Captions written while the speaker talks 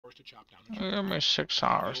Give me 6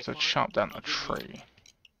 hours to chop down the tree.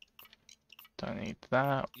 Don't need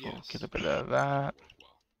that. We'll get a bit of that.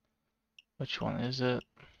 Which one is it?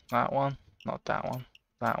 That one? Not that one.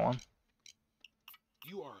 That one.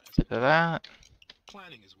 Bit of that.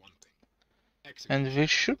 And we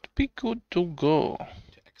should be good to go.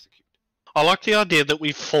 I like the idea that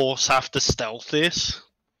we have to stealth this.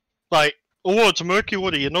 Like, oh, it's murky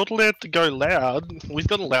water, you're not allowed to go loud. We've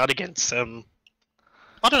got allowed against them.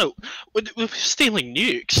 I don't know, we're stealing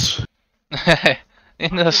nukes.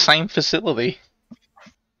 In the same facility.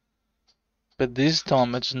 But this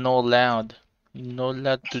time it's not allowed. You're not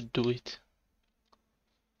allowed to do it.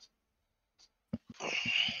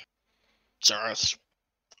 Sorry,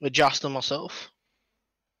 adjusting myself.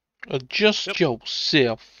 Adjust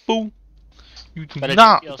yourself, fool. You do Better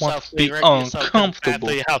not check want yourself, to be direct yourself uncomfortable.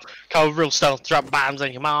 to the house. Cover real stealth, drop bombs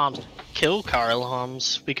on your moms. Kill car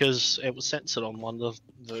alarms because it was censored on one of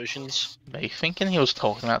the versions. Me thinking he was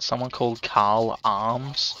talking about someone called Carl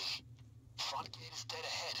Arms.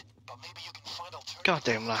 God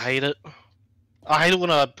damn it, I hate it. I hate it when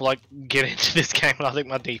I like get into this game and I think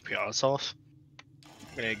my DPI's off.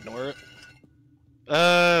 I'm gonna ignore it.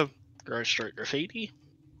 Grove Street Graffiti.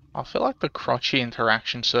 I feel like the crotchy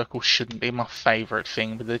interaction circle shouldn't be my favourite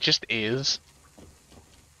thing, but it just is.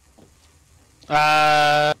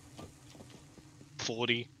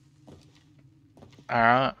 40.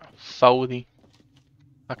 Alright, 40.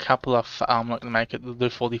 A couple of, I'm not gonna make it to do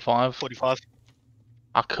 45. 45.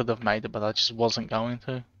 I could have made it, but I just wasn't going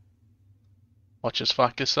to. Watch us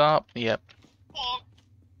fuck this up. Yep.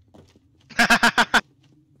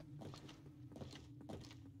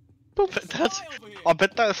 But that's, I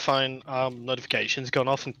bet that phone notification's gone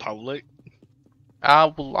off in public.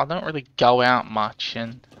 Well, I don't really go out much,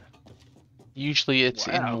 and usually it's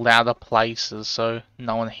Wow. in louder places, so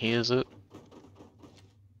no one hears it.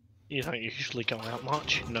 You don't usually go out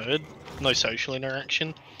much, nerd. No social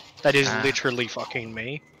interaction. That is literally fucking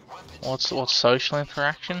me. What's social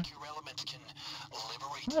interaction?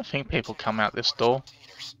 I don't think people come out this door.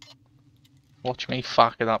 Watch me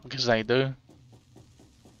fuck it up because they do.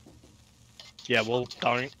 Yeah, well,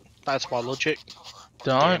 don't. That's my logic.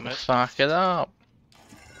 Don't fuck it up.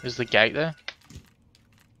 Is the gate there?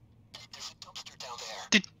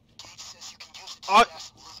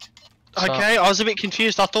 Okay, I was a bit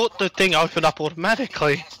confused. I thought the thing opened up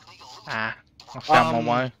automatically. I found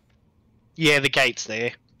my way. Yeah, the gate's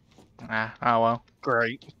there. Oh well.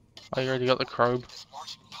 Great. Oh, you already got the probe.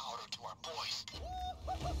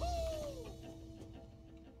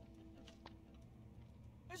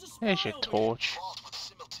 There's your torch.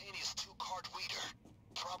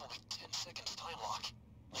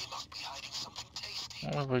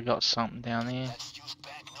 What have we got? Something down here.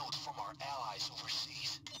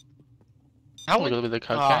 How A little bit of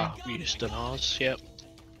cocaine. Houston Oz, yep.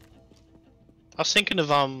 I was thinking of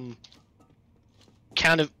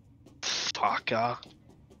kind of fuck I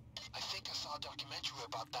think I saw a documentary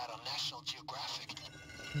about that on National Geographic.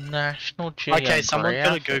 National Geographic. Okay, someone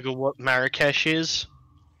gotta Google what Marrakesh is.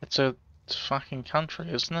 It's a fucking country,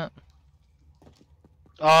 isn't it?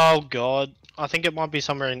 Oh god, I think it might be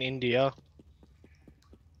somewhere in India.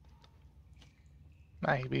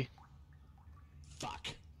 Maybe. Fuck.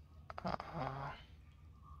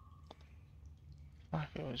 Fuck,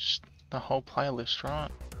 it was the whole playlist, right?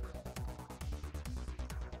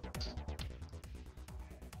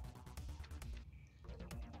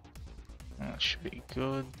 That should be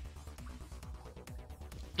good.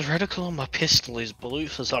 The reticle on my pistol is blue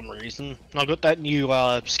for some reason. I got that new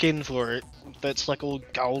skin for it that's like all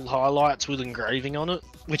gold highlights with engraving on it,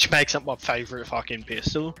 which makes it my favourite fucking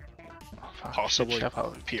pistol. Oh, fuck, Possibly.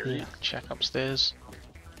 Period. Yeah, check upstairs.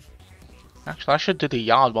 Actually, I should do the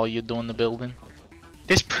yard while you're doing the building.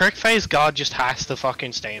 This prick face guard just has to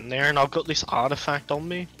fucking stand there, and I've got this artifact on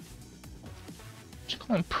me. Did you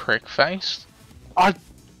call him prick faced?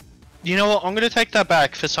 You know what? I'm gonna take that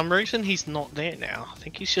back. For some reason, he's not there now. I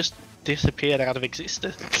think he's just disappeared out of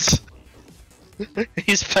existence.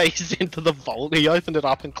 He's phased into the vault. He opened it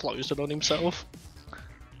up and closed it on himself.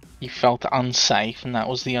 He felt unsafe, and that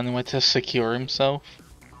was the only way to secure himself.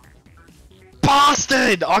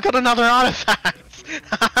 Bastard! I got another artifact!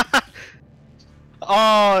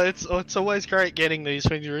 Oh, it's always great getting these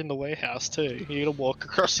when you're in the warehouse too. You gotta walk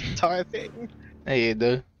across the entire thing. Yeah, you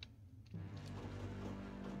do.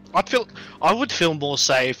 I would feel more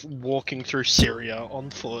safe walking through Syria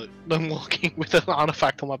on foot than walking with an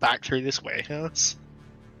artifact on my back through this warehouse.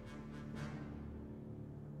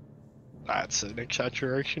 That's an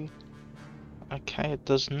exaggeration. Okay, it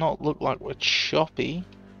does not look like we're choppy.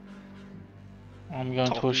 I'm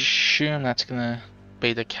going to assume that's gonna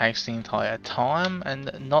be the case the entire time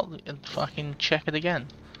and not fucking check it again.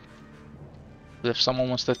 But if someone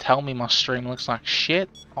wants to tell me my stream looks like shit,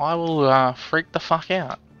 I will freak the fuck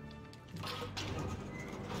out.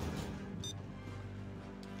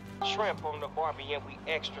 Shrimp on the barbie and we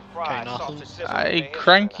extra fried. nothing. Hey,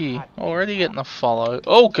 Cranky, already getting a follow.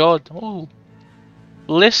 Oh god, oh.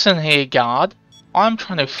 Listen here, guard. I'm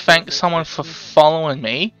trying to thank someone for following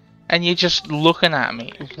me, and you're just looking at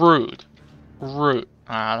me. Rude. Rude.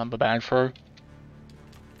 Alright, I'm bad through.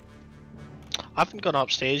 I haven't gone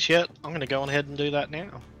upstairs yet. I'm gonna go on ahead and do that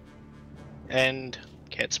now. And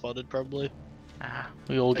get spotted probably. Ah,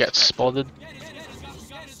 we all get spotted.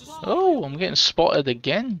 Oh, I'm getting spotted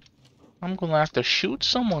again. I'm gonna have to shoot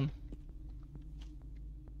someone.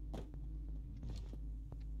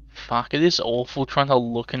 Fuck, it is awful trying to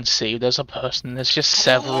look and see if there's a person. There's just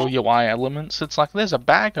several UI elements. It's like, there's a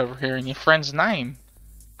bag over here in your friend's name.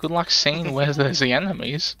 Good luck seeing where there's the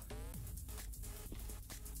enemies.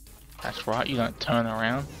 That's right, you don't turn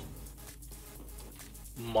around.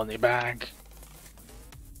 Money bag.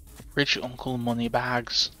 Rich Uncle Money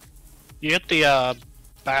Bags. You get the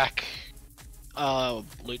back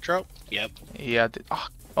loot drop? Yep. Yeah,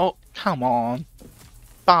 oh, come on.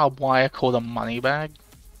 Barbed wire called a money bag.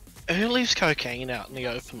 Who leaves cocaine out in the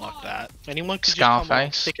open like that? Anyone could Scarface. just come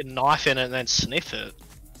along, stick a knife in it and then sniff it.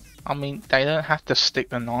 I mean, they don't have to stick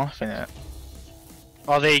the knife in it.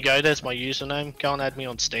 Oh, there you go. There's my username. Go and add me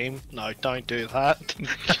on Steam. No, don't do that.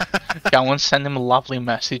 Go and send him lovely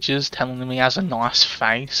messages telling him he has a nice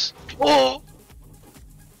face. Oh!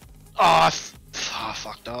 I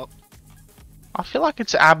fucked up. I feel like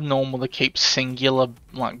it's abnormal to keep singular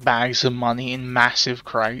like bags of money in massive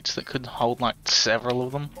crates that could hold like several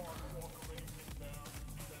of them.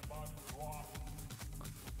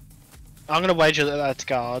 I'm gonna wager that that's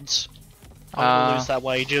guards. I'm gonna lose that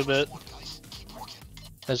wager, but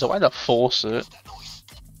There's a way to force it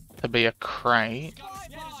to be a crate.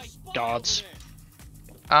 guards.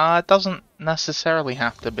 It doesn't necessarily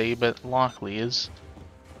have to be, but likely is.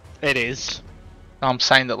 It is. I'm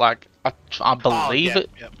saying that like I believe it.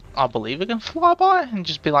 Yep. I believe it can fly by and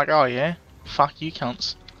just be like, oh yeah, fuck you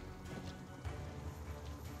cunts.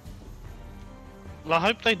 Well, I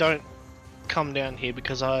hope they don't come down here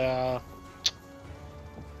because I'm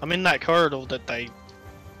in that corridor that they.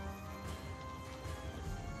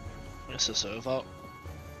 Where's the server?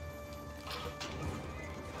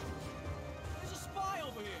 There's a spy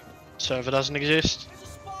over here. Server doesn't exist. There's a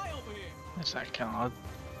spy over here. There's that guard.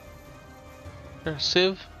 There's a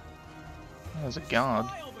sieve. There's a guard.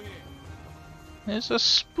 Spy over here. There's a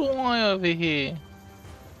spy over here.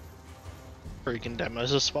 Freaking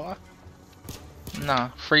demo's a spy. Nah,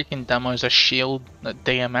 freaking demo's a shield that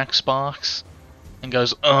DMX sparks and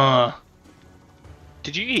goes,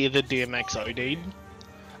 Did you hear the DMX OD'd?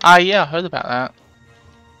 Ah, yeah, I heard about that.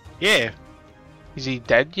 Yeah. Is he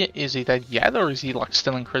dead yet? Is he dead yet, or is he like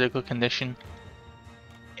still in critical condition?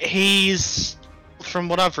 He's, from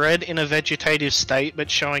what I've read, in a vegetative state but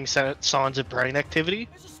showing signs of brain activity.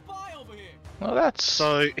 There's a spy over here. Well, that's.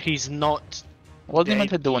 So he's not. Wasn't he meant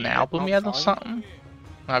to dead do an yet, album not yet or fine. something?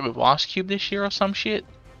 Like with Ice Cube this year or some shit?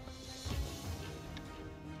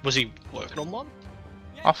 Was he working on one?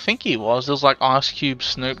 I think he was. There was like Ice Cube,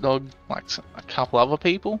 Snoop Dogg, like a couple other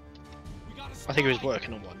people. We got a I think he was spy.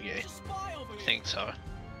 working on one, yeah. There's a spy over I here. think so.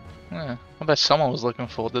 Yeah, I bet someone was looking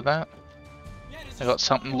forward to that. Yeah, there's They a got spy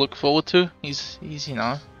something to over look forward to. He's you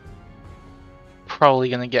know, probably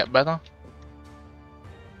gonna get better,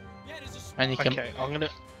 here. Yeah, there's a spy. and Okay,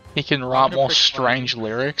 he can write gonna more pick strange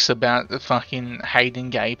lyrics about the fucking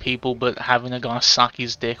hating gay people, but having a guy suck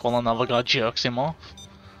his dick while another guy jerks him off,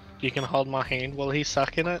 you can hold my hand while he's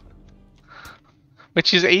sucking it.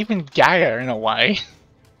 which is even gayer in a way.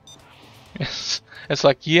 It's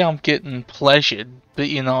like, yeah, I'm getting pleasured, but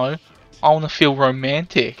you know, I want to feel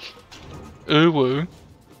romantic. Ooh woo.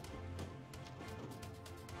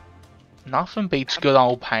 Nothing beats good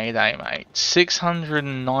old Payday, mate.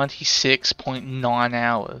 696.9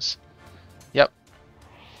 hours. Yep.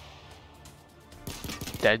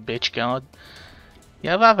 Dead bitch guard.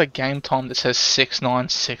 You ever have a game time that says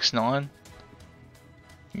 6969?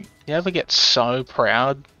 You ever get so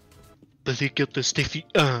proud? Does he get the stiffy?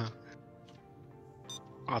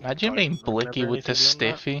 Imagine being blicky with the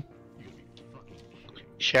stiffy.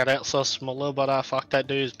 Shout out Sauce Smaller, but fuck that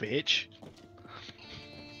dude's bitch.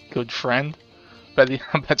 Good friend. I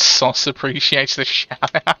bet Sauce appreciates the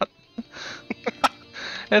shout out.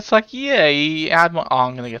 It's like, yeah, he had my. Oh,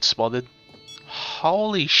 I'm gonna get spotted.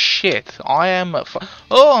 Holy shit! I am.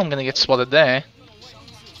 Oh, I'm gonna get spotted there.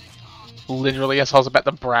 Literally, as I was about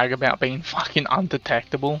to brag about being fucking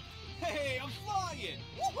undetectable. Hey, I'm flying.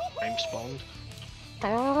 frame spawned.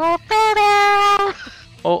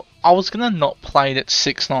 Well, I was gonna not play it at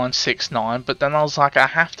 6969, but then I was like, I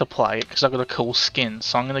have to play it because I got a cool skin,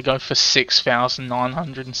 so I'm gonna go for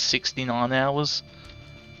 6,969 hours.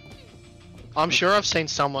 I'm sure I've seen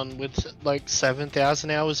someone with like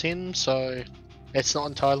 7,000 hours in, so it's not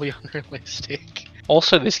entirely unrealistic.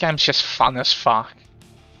 Also, this game's just fun as fuck,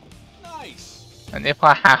 Nice. and if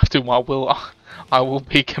I have to, I will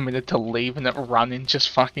be committed to leaving it running just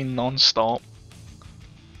fucking non-stop.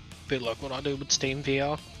 Bit like what I do with Steam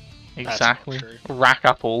VR. Exactly. That's not true. Rack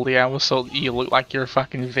up all the hours so you look like you're a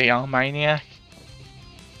fucking VR maniac.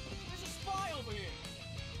 There's a spy over here.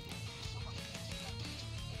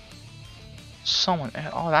 Someone,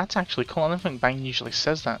 oh, that's actually cool. I don't think Bane usually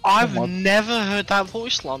says that. I've Oh my- never heard that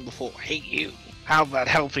voice line before. Hey you, how about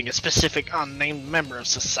helping a specific unnamed member of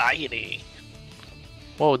society?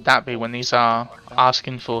 What would that be when he's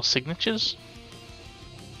asking for signatures?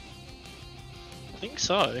 I think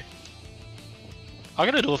so. I'm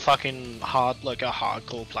gonna do a fucking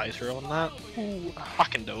hardcore playthrough on that. Ooh, I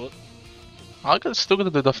can do it. Still gotta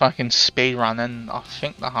do the fucking speed run and I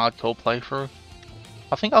think the hardcore playthrough.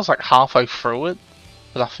 I think I was like halfway through it,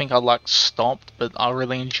 but I think I like stopped. But I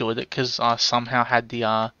really enjoyed it because I somehow had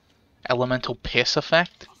the elemental piss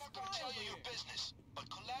effect. I'm not gonna tell you your business, but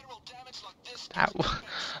collateral damage like this. That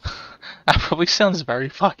that probably sounds very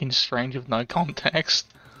fucking strange with no context.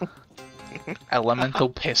 Elemental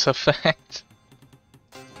piss effect.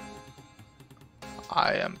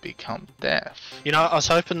 I am become deaf. You know, I was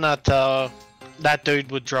hoping that that dude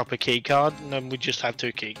would drop a key card and then we'd just have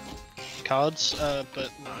 2 key cards, but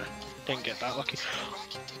no, didn't get that lucky.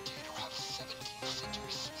 Iraqi dictator have 17th century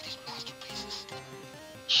Swedish masterpieces.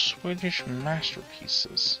 Swedish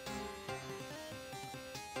masterpieces.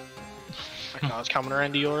 Okay, I was coming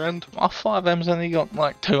around to your end. My 5M's only got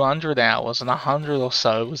like 200 hours and 100 or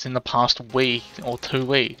so was in the past week or 2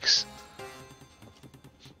 weeks.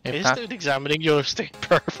 If Is that, dude examining your Steam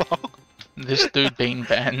profile? this dude being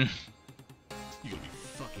Ben. You gotta be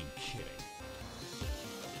fucking kidding.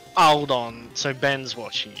 Hold on, so Ben's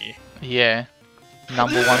watching you. Yeah.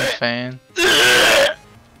 #1 fan.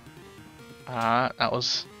 That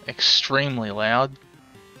was extremely loud.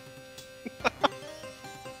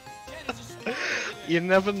 You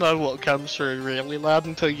never know what comes through really loud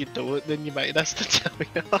until you do it, then your mate has to tell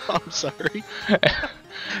you. I'm sorry.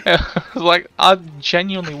 Like, I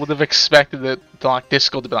genuinely would have expected it, like,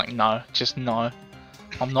 Discord to be like, no, just no.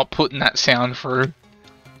 I'm not putting that sound through.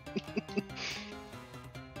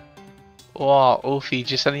 Oh, Ulfie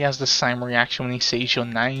just said he has the same reaction when he sees your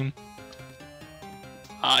name.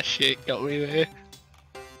 Ah shit, got me there.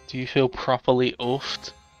 Do you feel properly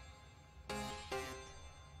oofed?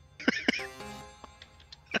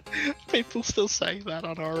 People still say that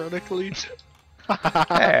unironically.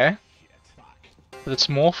 Yeah. But it's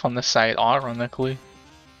more fun to say it ironically.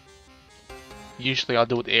 Usually I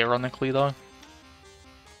do it ironically though.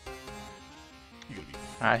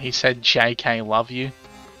 He said JK love you.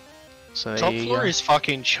 So Top there you floor go. is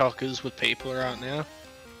fucking chockers with people right now.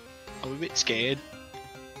 I'm a bit scared.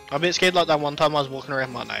 I'm a bit scared like that one time I was walking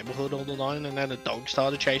around my neighbourhood all alone and then a dog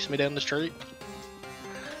started chasing me down the street.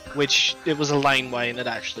 Which, it was a laneway and it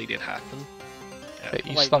actually did happen. Yeah, But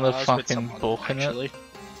you wait, started no, I was with fucking someone, booking it. actually.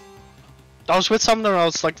 I was with someone and I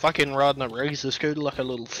was like fucking riding a razor scooter like a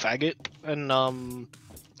little faggot. And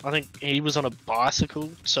I think he was on a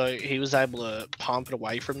bicycle so he was able to pump it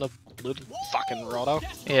away from the little fucking rotter.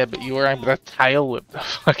 Yeah, but you were able to tail whip the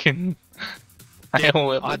fucking... tail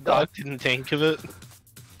whip I the dog. didn't think of it.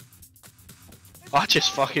 I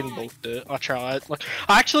just fucking booked it. I tried. Like,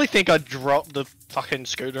 I actually think I dropped the fucking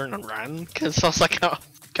scooter and ran because I was like, oh,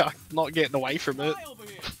 God, not getting away from it. Spy over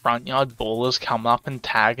here. Front yard ballers come up and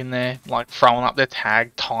tagging there, like throwing up their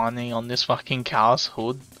tag tiny on this fucking car's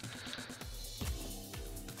hood.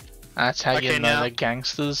 That's how you Okay, know now- they're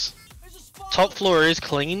gangsters. There's a spy Top floor is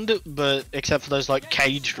cleaned, but except for those like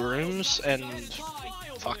caged rooms and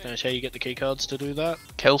fuck knows how you get the keycards to do that.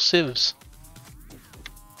 Kill civs.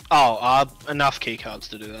 Oh, enough keycards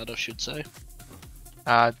to do that, I should say.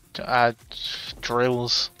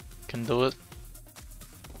 Drills can do it.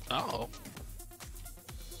 Oh.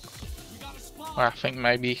 We got a spy. Or I think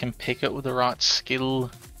maybe you can pick it with the right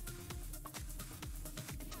skill.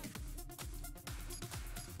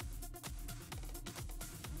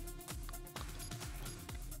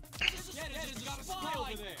 Yeah, there's a spy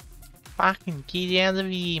over there. Fucking get out of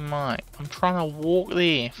here, mate. I'm trying to walk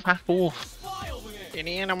there. Fuck off. Spy over there. Get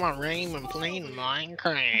into my room and playing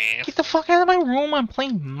Minecraft. Get the fuck out of my room. I'm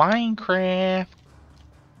playing Minecraft.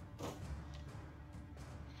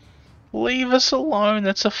 Leave us alone.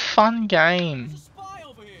 It's a fun game. There's a spy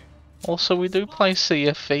over here. Also, we do play Sea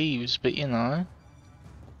of Thieves, but you know,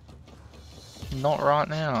 not right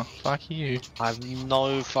now. Fuck you. I have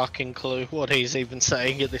no fucking clue what he's even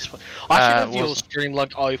saying at this point. I should have your stream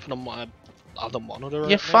like open on my other monitor You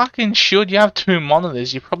right now. fucking should. You have two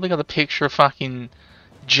monitors. You probably got a picture of fucking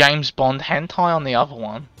James Bond hentai on the other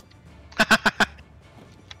one.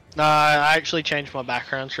 No, I actually changed my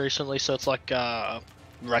backgrounds recently, so it's like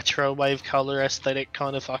retro wave color aesthetic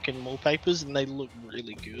kind of fucking wallpapers, and they look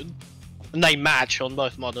really good. And they match on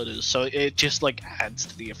both monitors, so it just like adds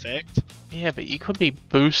to the effect. Yeah, but you could be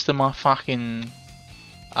boosting my fucking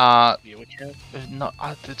Viewer count. not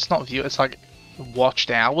it's not view. It's like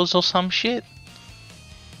watched hours or some shit.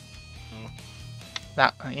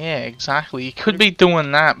 That, yeah, exactly. You could be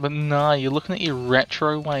doing that, but no, you're looking at your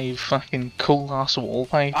retro wave fucking cool ass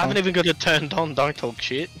wallpaper. I haven't even got it turned on, don't talk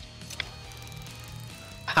shit.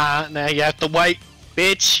 Now you have to wait,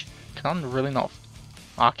 bitch! Can I really not?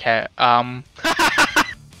 Okay, is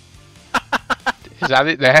that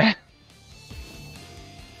it there?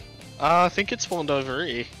 I think it spawned over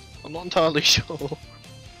here. I'm not entirely sure.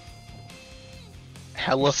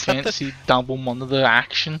 Hella What's that? fancy double monitor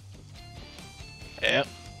action. Yep,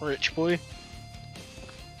 rich boy.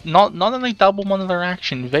 Not only double monitor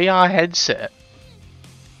action, VR headset.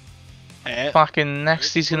 Yep. Fucking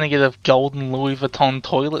next he's gonna get a golden Louis Vuitton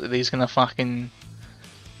toilet that he's gonna fucking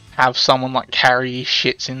have someone like carry his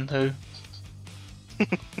shits into.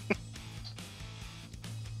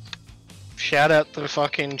 Shout out to the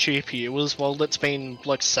fucking choppy as well. That's been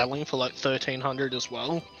like selling for like 1300 as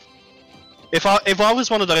well. If I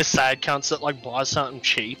was one of those sad cunts that like buys something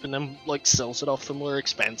cheap and then like sells it off for more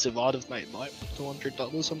expensive, I'd have made like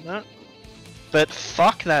 $200 on that. But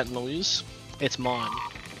fuck that noise. It's mine.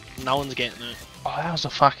 No one's getting it. Oh, that was a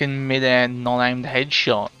fucking mid-air non-aimed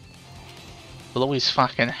headshot. Blew his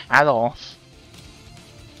fucking hat off.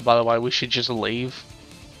 By the way, we should just leave.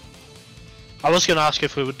 I was gonna ask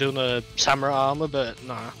if we were doing a samurai armor, but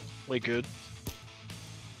nah, we're good.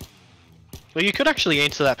 Well, you could actually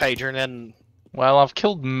enter that page and then. Well, I've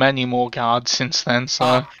killed many more guards since then,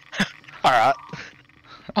 so... Alright.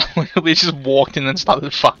 I literally just walked in and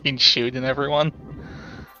started fucking shooting everyone.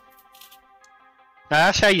 Now,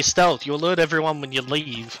 that's how you stealth. You alert everyone when you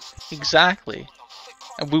leave. Exactly.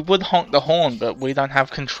 And we would honk the horn, but we don't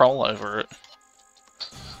have control over it.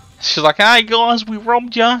 She's like, hey guys, we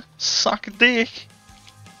robbed ya. Suck a dick.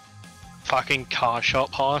 Fucking car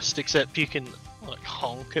shop heist, except you can like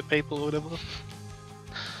honk at people or whatever.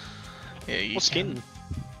 Yeah, you What skin?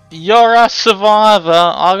 You're a survivor.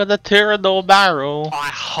 I got a Tyranor barrel. I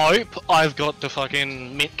hope I've got the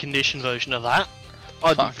fucking mint condition version of that.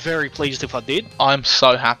 I'd Fuck. be very pleased if I did. I'm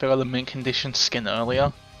so happy I got the mint condition skin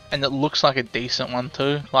earlier. And it looks like a decent one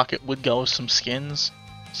too. Like it would go with some skins.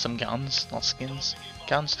 Some guns. Not skins.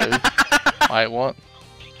 Guns too. Wait, what?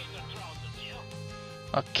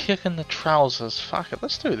 A kick in the trousers. Fuck it,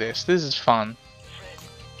 let's do this. This is fun.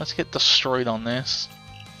 Let's get destroyed on this.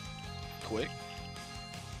 Quick.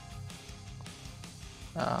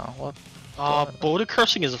 What? Border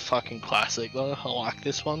crossing is a fucking classic though. I like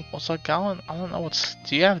this one. What's that going? I don't know what's...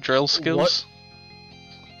 Do you have drill skills?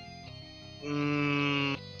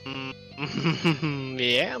 Yeah,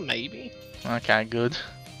 maybe. Okay, good.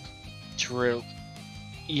 Drill.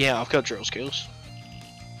 Yeah, I've got drill skills.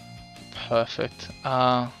 Perfect. Do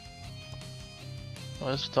I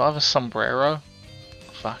have a sombrero?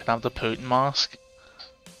 Fuck, I have the Putin mask.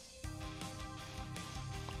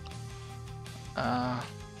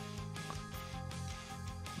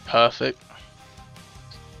 Perfect.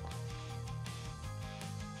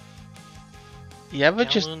 You ever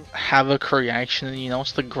just have a creation and you know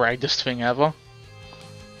it's the greatest thing ever?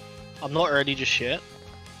 I'm not ready just yet.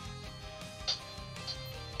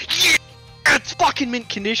 It's fucking mint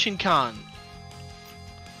condition, Khan.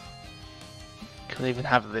 Could even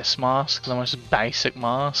have this mask, the most basic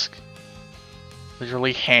mask.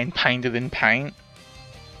 Literally hand painted in paint.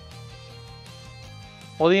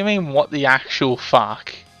 What do you mean, what the actual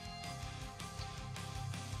fuck?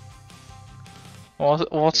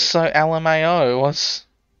 What's so LMAO? What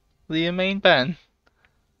do you mean, Ben?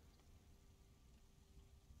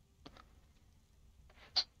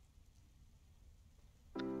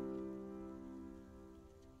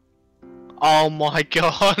 Oh my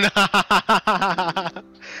god.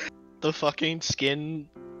 The fucking skin.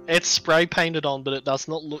 It's spray painted on, but it does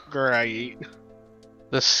not look great.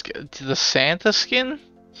 The Santa skin?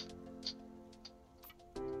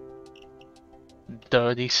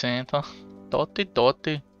 Dirty Santa. Dirty,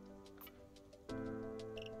 dirty. I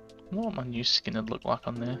wonder what my new skin would look like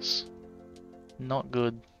on this. Not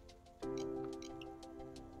good.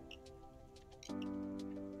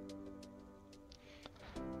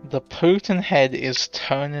 The Putin head is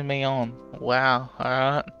turning me on. Wow,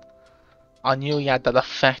 alright. I knew he had that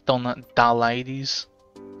effect on the ladies.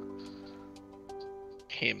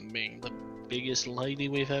 Him being the biggest lady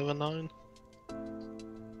we've ever known.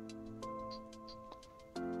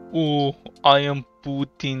 Oh, I am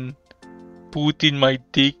Putin. Putting my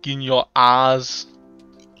dick in your ass.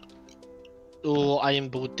 Oh, I am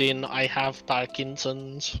Putin. I have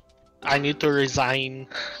Parkinson's. I need to resign.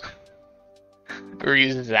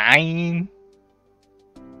 Resign?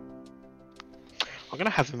 I'm gonna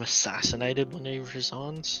have him assassinated when he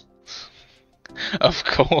resigns. Of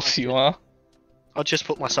course you are. I'll just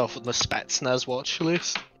put myself on the Spetsnaz watch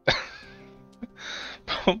list.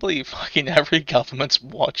 Probably fucking every government's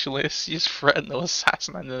watch list. You just threaten to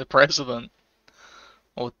assassinate the president.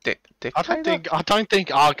 Or dictator. I don't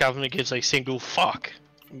think our government gives a single fuck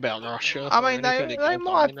about Russia. I or mean, anybody they going on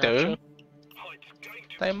might in do. Russia.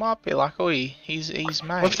 They might be like, oh, he's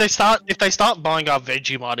mad. Well, if they start buying our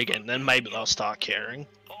Vegemite again, then maybe they'll start caring.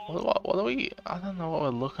 What are we? I don't know what we're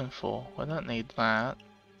looking for. We don't need that.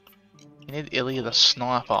 You need Ilya the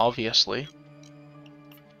sniper, obviously.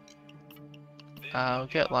 We'll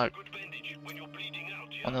get like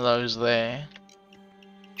one of those there.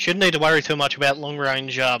 Shouldn't need to worry too much about long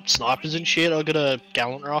range snipers and shit. I got a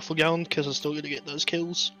gallant rifle going because I'm still gonna get those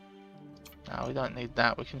kills. No, we don't need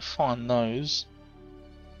that. We can find those.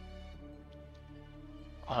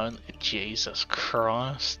 Oh, Jesus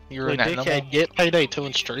Christ! You're an animal. Dickhead, get Payday 2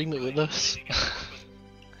 and stream it with us.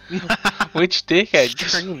 Which dickhead?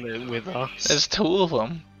 Stream it with us. There's two of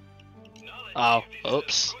them. Oh,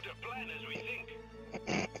 oops.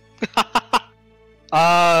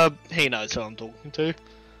 He knows who I'm talking to.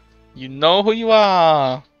 You know who you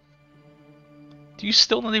are. Do you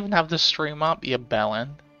still not even have the stream up, you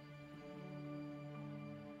bellend?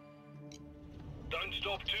 Don't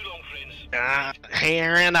stop too long, friends.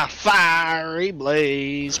 Here in a fiery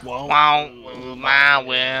blaze. Won't my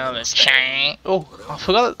will is change. Oh, I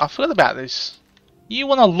forgot about this. You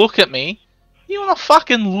wanna look at me? You wanna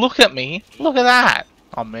fucking look at me? Look at that.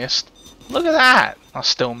 I missed. Look at that. I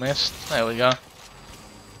still missed. There we go.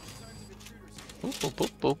 Boop, boop,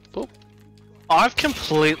 boop, boop, boop. I've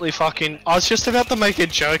completely fucking... I was just about to make a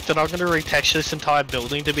joke that I'm gonna retexture this entire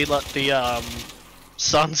building to be like the,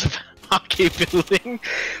 Sons of Anarchy building.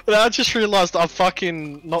 But I just realised I've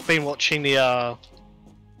fucking not been watching the,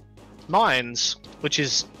 Nines, which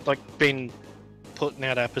is, like, been putting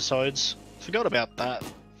out episodes. Forgot about that.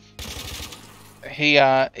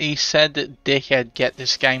 He said that Dickhead get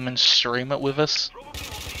this game and stream it with us.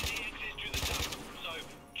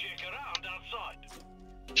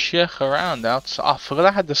 Check around outside. I forgot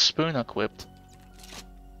I had the spoon equipped.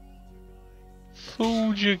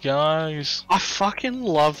 Fooled you guys. I fucking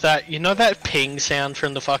love that. You know that ping sound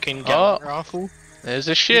from the fucking gun rifle? There's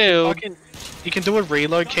a shield. You can do a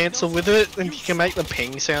reload cancel with it, and you can make the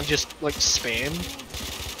ping sound just like spam.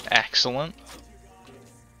 Excellent.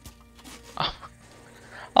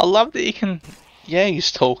 I love that you can... Yeah,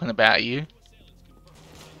 he's talking about you.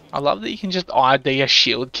 I love that you can just ID a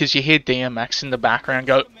shield because you hear DMX in the background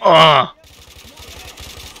go, ugh!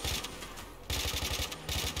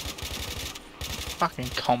 Fucking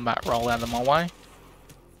combat roll out of my way.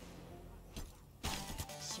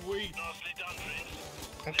 Sweet.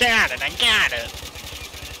 I got it.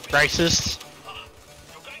 Racist.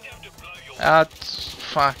 It's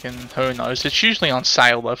fucking, who knows. It's usually on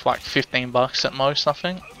sale though for like $15 at most, I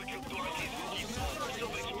think.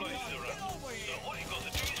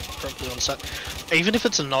 Probably on sale. Even if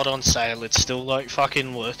it's not on sale, it's still like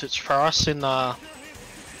fucking worth its price in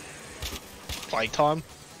playtime.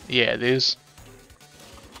 Yeah, it is.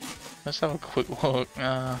 Let's have a quick look.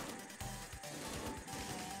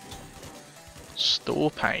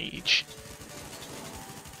 Store page.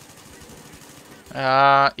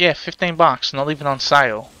 Yeah, $15, not even on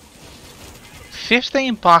sale.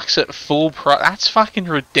 $15 at full price. That's fucking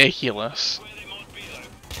ridiculous.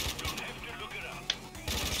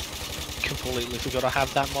 Completely forgot I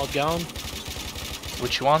have that mod going.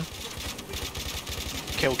 Which one?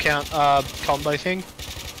 Kill count combo thing.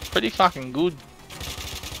 Pretty fucking good.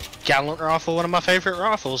 Gallant rifle, one of my favourite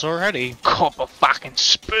rifles already. Copper fucking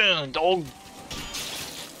spoon, dog.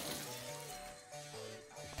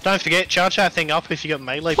 Don't forget, charge that thing up if you got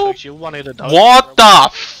melee folks. You'll want it to die. What the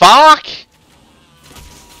fuck?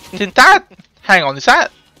 Did that... Hang on, is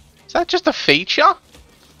that just a feature?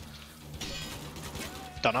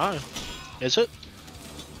 Dunno. Is it?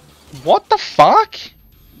 What the fuck?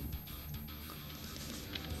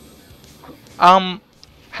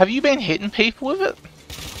 Have you been hitting people with it?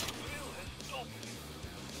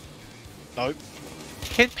 Nope.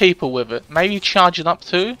 hit people with it. Maybe charge it up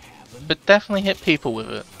too, but definitely hit people with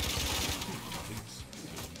it.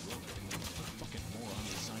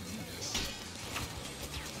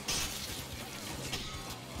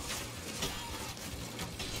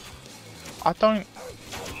 I don't...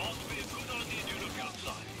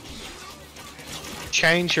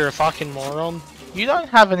 Change, you're a fucking moron. You don't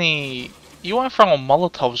have any... You weren't throwing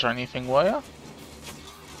Molotovs or anything, were you?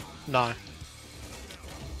 No.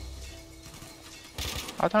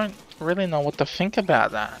 I don't really know what to think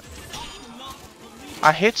about that.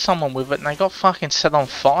 I hit someone with it and they got fucking set on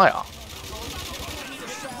fire.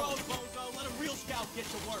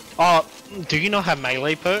 Oh, do you not have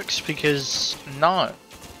melee perks? Because No.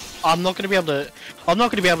 I'm not gonna be able to. I'm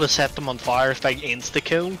not gonna be able to set them on fire if they insta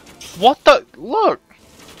kill. What the... Look!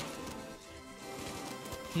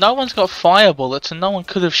 No one's got fire bullets and no one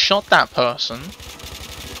could have shot that person.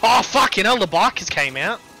 Oh fucking hell! The bikers came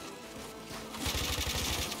out.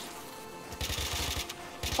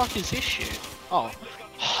 What the fuck is this shit? Oh,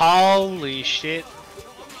 holy shit!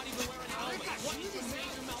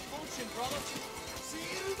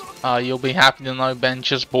 You'll be happy to know Ben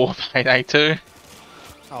just bought Payday 2.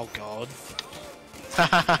 Oh god.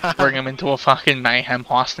 Bring him into a fucking mayhem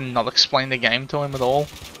heist and not explain the game to him at all.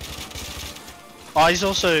 Oh, he's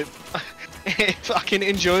also fucking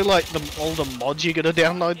enjoy like all the mods you gotta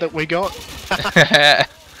download that we got.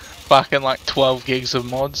 Fucking like 12 gigs of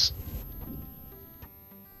mods.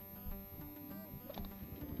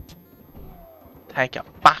 Take a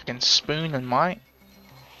fucking spoon and mate.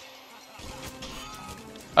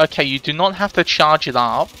 Okay, you do not have to charge it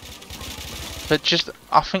up. But just,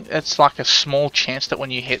 I think it's like a small chance that when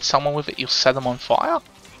you hit someone with it, you'll set them on fire.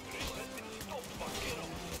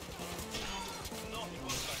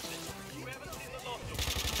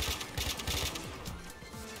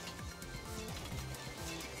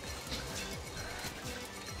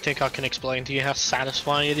 Think I can explain to you how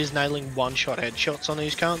satisfying it is nailing one-shot headshots on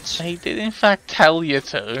these cunts? He did in fact tell you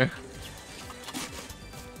to.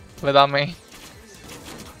 But I mean,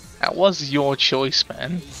 that was your choice,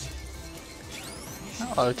 man.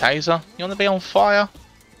 Hello, Taser. You want to be on fire?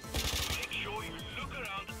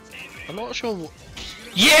 I'm not sure.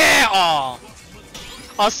 Yeah! Oh!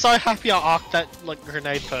 I was so happy I arced that like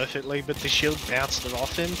grenade perfectly, but the shield bounced it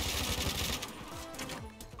off him.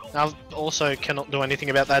 I also cannot do anything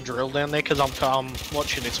about that drill down there because I'm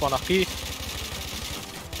watching this one up here.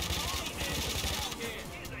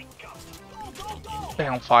 Be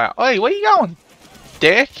on fire. Hey, where you going?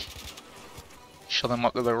 Dick? Shut him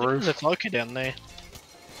up to the roof. There's a cloaker down there.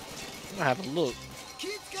 I'll have a look.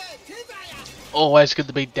 Always good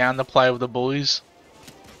to be down to play with the boys.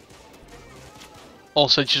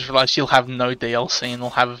 Also, just realised you'll have no DLC and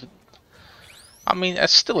we'll have... I mean,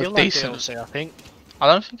 it's still a You'll have decent... DLC, I think. I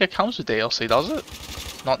don't think it comes with DLC, does it?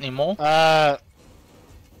 Not anymore.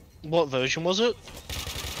 What version was it?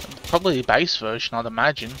 Probably the base version, I'd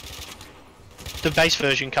imagine. The base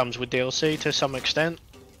version comes with DLC to some extent.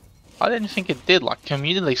 I didn't think it did, like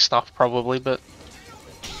community stuff probably, but...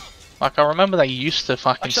 Like, I remember they used to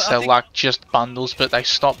fucking Actually, sell like just bundles, but they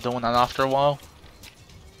stopped doing that after a while.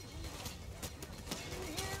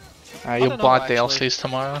 You'll buy DLCs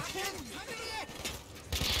tomorrow.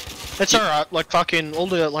 It's alright, like fucking all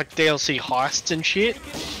the like DLC heists and shit.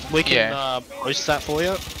 We can post that for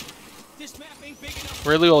you.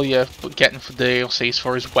 Really all you're getting for DLCs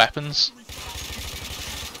for is weapons.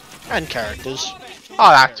 And characters. Oh,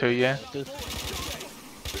 that too, yeah.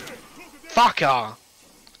 Fucker!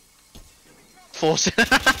 Force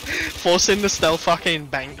him to stealth fucking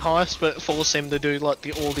bank heist, but force him to do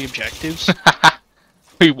like all the objectives.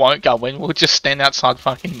 We won't go in, we'll just stand outside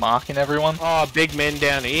fucking marking everyone. Oh, big men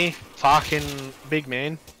down here. Fucking big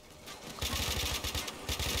man.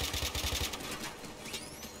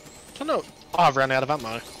 I don't know. Oh, I've run out of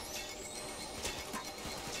ammo.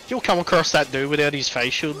 You'll come across that dude without his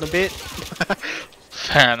face shield in a bit.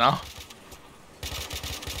 Fair enough.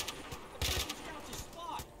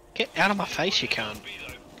 Get out of my face, you can't.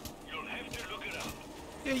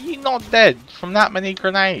 Yeah, you're not dead from that many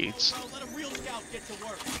grenades.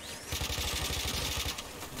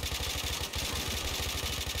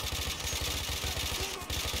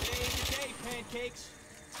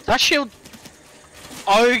 That shield...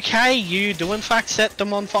 Okay, you do in fact set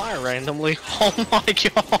them on fire randomly. Oh my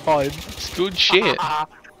god. It's good shit.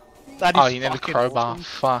 That is Oh, you need a fucking crowbar. awesome.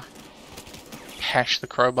 Fuck. Hash the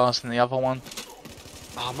crowbars in the other one.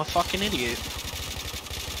 Oh, I'm a fucking idiot.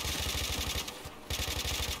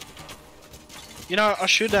 You know, I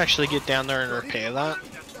should actually get down there and repair that.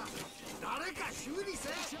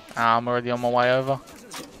 I'm already on my way over.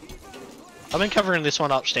 I've been covering this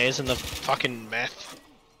one upstairs in the fucking meth.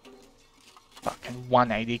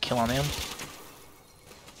 180 killing him.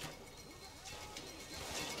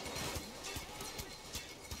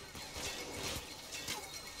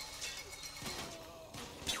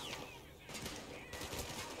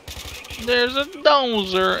 There's a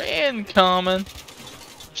dozer incoming.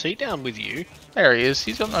 Is he down with you? There he is.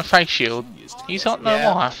 He's got no face shield. He's got no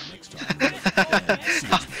Yeah. life.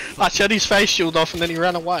 I shut his face shield off and then he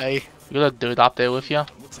ran away. You got a dude up there with you.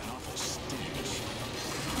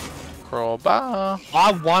 Crowbar.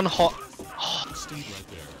 I one hot.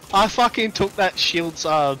 I fucking took that shield's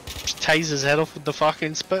taser's head off with the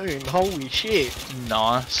fucking spoon. Holy shit.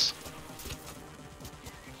 Nice.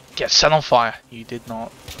 Get set on fire. You did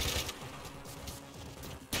not.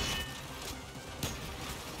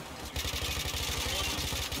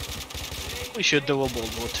 We should do a World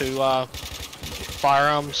War II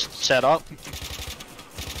firearms setup.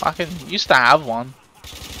 Fucking used to have one.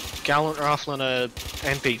 Gallant rifle and a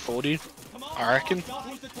MP40, I reckon.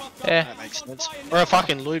 Yeah. That makes sense. Or a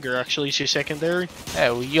fucking Luger actually is your secondary.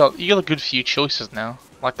 Yeah, well, you got a good few choices now.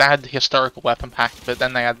 Like they had the historical weapon pack, but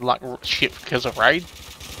then they had like shit because of raid.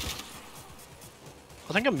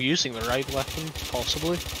 I think I'm using the raid weapon,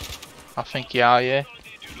 possibly. I think yeah.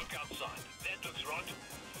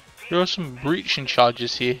 There are some breaching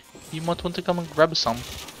charges here. You might want to come and grab some.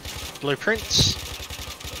 Blueprints.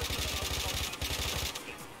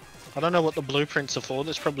 I don't know what the blueprints are for,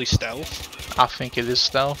 that's probably stealth. I think it is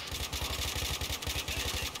stealth.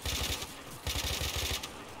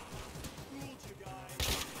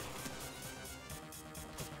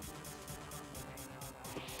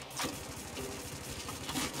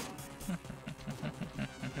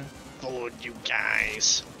 Fooled you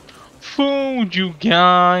guys. Fooled you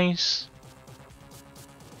guys.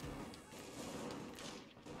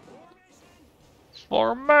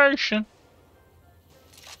 Formation.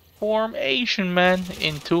 Form Asian men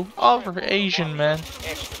into other Asian men.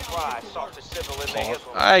 Extra fries, salt to sizzle in the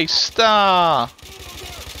hizzle. Hey, Star!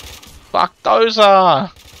 Fuck those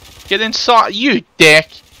are! Get inside, you dick!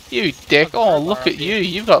 You dick! Oh, look at you!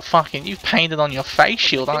 You've got fucking, you've painted on your face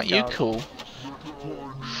shield, aren't you cool?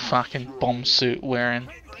 Fucking bomb suit wearing.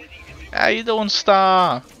 How you doing,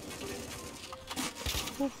 Star?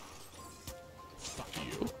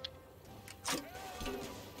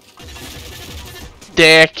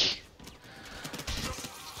 Dick!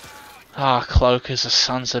 Ah, Cloakers are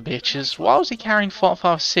sons of bitches. Why was he carrying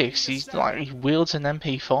 5.56? He's like, he wields an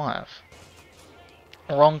MP5.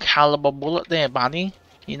 Wrong caliber bullet there, buddy.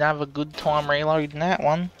 You'd have a good time reloading that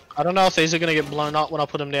one. I don't know if these are gonna get blown up when I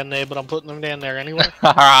put them down there, but I'm putting them down there anyway.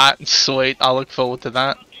 Alright, sweet. I look forward to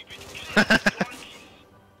that.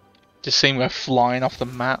 Just seeing we're flying off the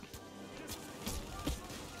map.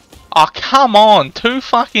 Oh, come on! 2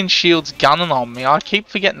 fucking shields gunning on me. I keep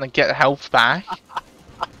forgetting to get health back.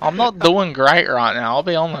 I'm not doing great right now, I'll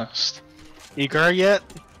be honest. You grow yet?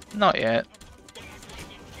 Not yet.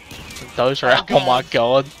 Those are out. Oh my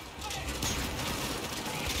god.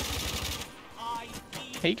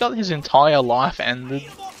 He got his entire life ended.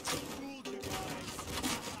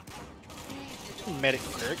 Medic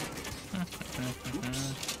prick.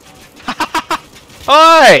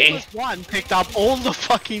 Oi! One picked up all the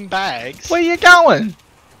fucking bags. Where you going?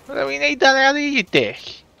 We need that out of here, you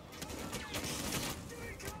dick.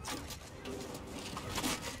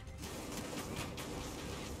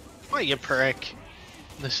 What you prick?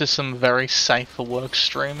 This is some very safe for work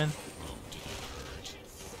streaming.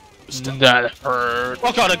 That hurt.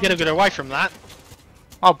 Oh god, I gotta get away from that.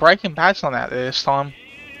 Oh, Breaking Bad's not out there this time.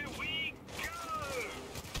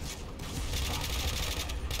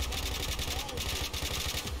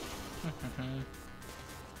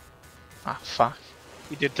 Ah, fuck.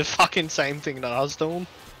 You did the fucking same thing that I was doing.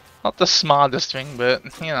 Not the smartest thing, but,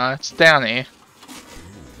 you know, it's down here.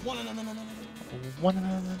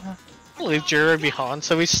 I leave Jiro behind,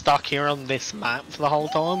 so he's stuck here on this map for the whole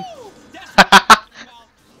time.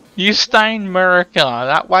 You stay in America,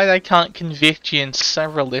 that way they can't convict you in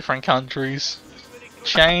several different countries.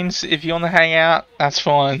 Chains, if you want to hang out, that's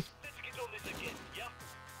fine.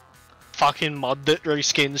 Fucking mod that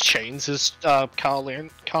reskins chains is Carl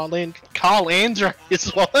Andrew is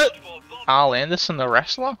what? Carl Anderson, the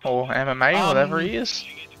wrestler, or MMA, whatever he is.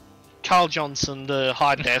 Carl Johnson, the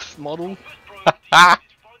high def model.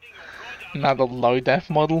 Another low def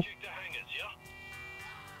model.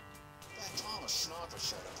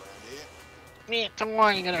 Give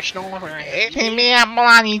me a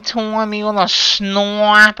bloody Tommy with a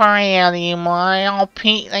sniper out here, mate. I'll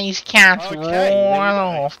beat these cats right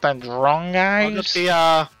off the drunk I got guys.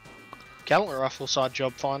 the gallant rifle side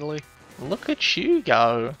job finally. Look at you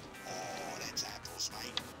go.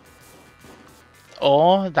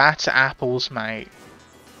 Oh, that's apples, mate.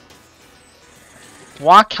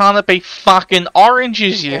 Why can't it be fucking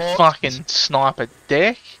oranges, you What? fucking sniper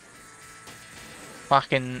dick?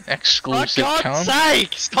 Fucking For exclusive God's cunt.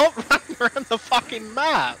 sake! Stop running around the fucking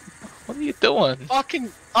map! What are you doing?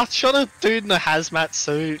 Fucking, I shot a dude in a hazmat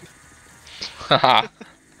suit. Haha.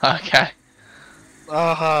 Okay.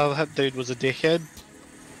 Oh, that dude was a dickhead.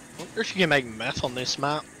 I wonder if you can make meth on this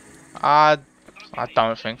map. I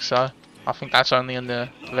don't think so. I think that's only in the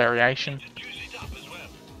variation.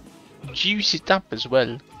 Juice it up as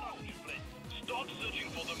well.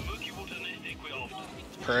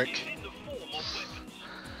 Prick.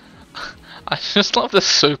 I just love the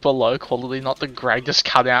super low quality, not the greatest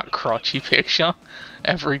cut out crotchy picture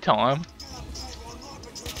every time.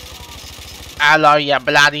 Hello, you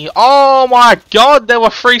bloody. Oh my god, there were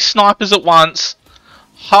 3 snipers at once.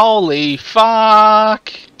 Holy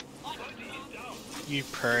fuck. You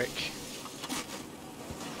prick.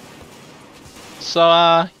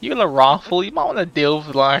 So, you got a rifle, you might want to deal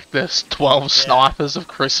with like this 12 snipers of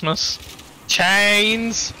Christmas.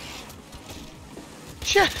 Chains!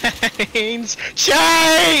 Chains!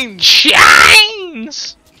 Chains!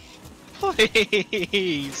 Chains!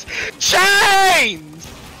 Please! Chains!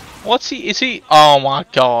 What's he, is he? Oh my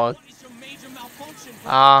god.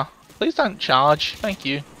 Please don't charge, thank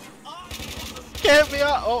you. Get me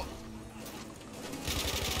out! Oh.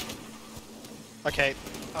 Okay,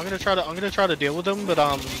 I'm gonna try to deal with them, but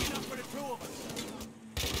I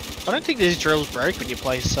don't think these drills break when you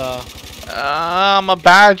place I'm a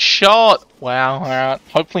bad shot. Wow, alright.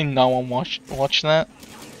 Hopefully no one watched that.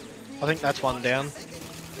 I think that's one down.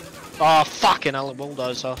 Oh fucking hell, a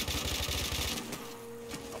bulldozer.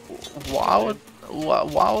 Why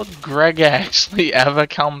would Greg actually ever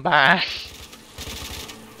come back?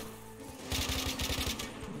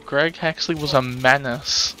 Greg Hexley was a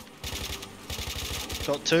menace.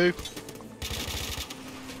 Got 2.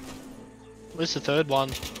 Where's the 3rd one?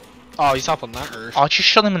 Oh, he's up on that roof. I just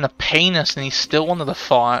shot him in the penis and he still wanted to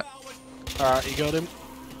fight. Alright, you got him.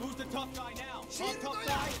 Who's the tough guy now? Tough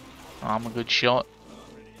guy? I'm a good shot.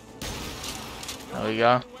 There we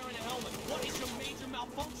go. Wearing a helmet. What is your major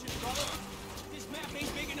malfunction, brother? This map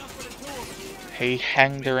ain't big enough for the 2 of us. He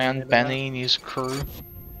hanged around Benny and his crew.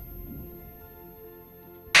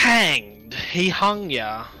 Hanged. He hung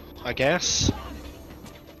ya, I guess.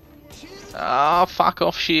 Ah, fuck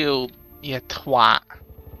off, shield, you twat.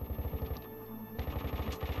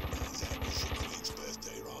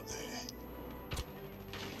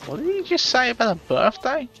 What did he just say about a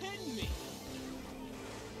birthday?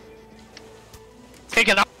 Pick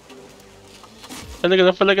it up. Look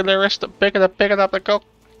at the rest of pick it up, the cock.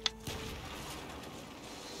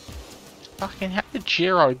 Fucking how did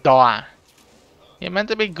Jiro die? You're meant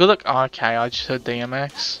to be good at. Okay, I just heard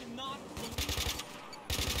DMX.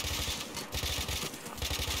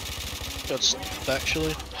 That's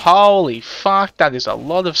actually. Holy fuck, that is a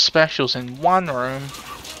lot of specials in one room.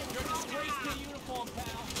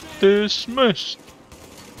 Dismissed.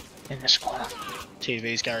 In this corner.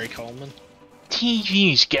 TV's Gary Coleman.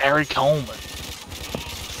 TV's Gary Coleman.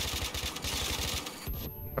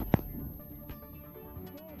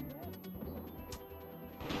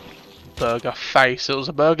 Burger face, it was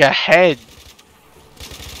a burger head.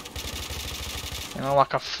 You know,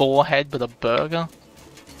 like a forehead but a burger.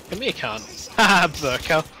 Give me a cunt. Haha,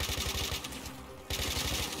 burger.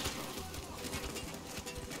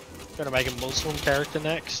 Gonna make a Muslim character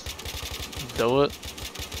next. Do it.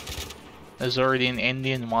 There's already an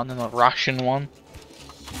Indian one and a Russian one.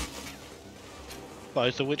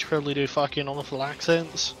 Both of which probably do fucking awful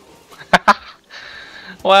accents.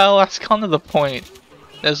 Well, that's kind of the point.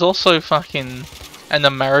 There's also fucking an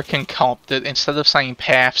American cop that instead of saying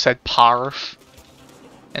path said parf.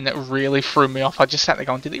 And it really threw me off. I just sat there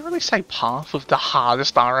going, did he really say path with the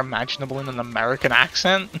hardest R imaginable in an American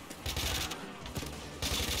accent?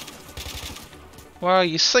 Well,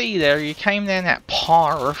 you see there, you came down that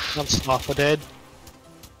parf. One sniper dead.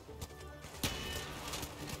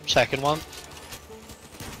 Second one.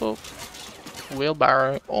 Oh,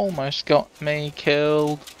 wheelbarrow almost got me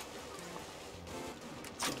killed.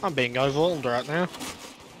 I'm being overwhelmed right now.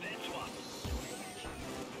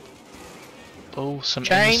 Oh, some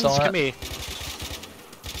Chains, insight. come here.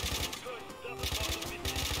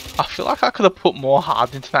 I feel like I could have put more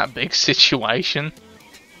heart into that big situation.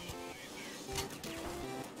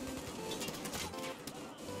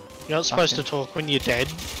 You're not supposed to talk when you're dead.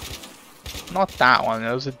 Not that one,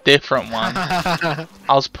 it was a different one. I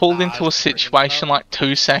was pulled into a situation like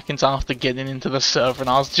 2 seconds after getting into the server and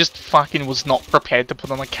I was just fucking was not prepared to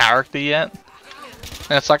put on a character yet.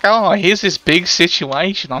 And it's like, oh, here's this big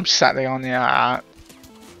situation. I'm sat there on the,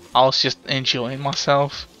 I was just enjoying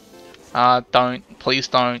myself. Please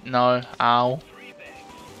don't, no, ow.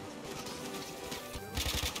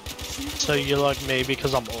 So you're like me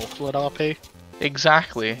because I'm awful at RP?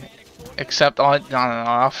 Exactly. Except I don't know,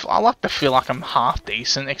 I like to feel like I'm half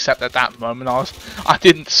decent, except at that moment I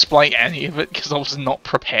didn't display any of it because I was not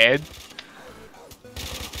prepared.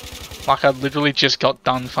 Like I literally just got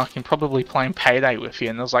done fucking probably playing Payday with you,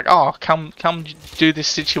 and I was like, oh, come do this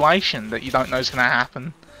situation that you don't know is gonna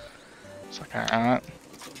happen. It's like, alright.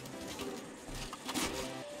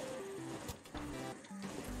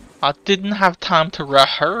 I didn't have time to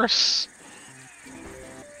rehearse.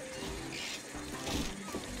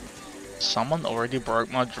 Someone already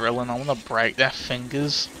broke my drill and I want to break their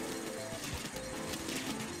fingers.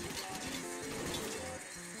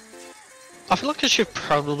 I feel like I should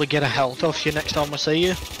probably get a health off you next time I see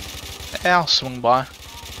you. Yeah, I'll swing by.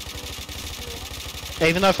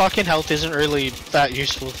 Even though fucking health isn't really that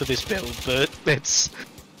useful for this build, but it's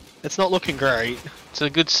not looking great. It's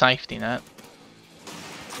a good safety net.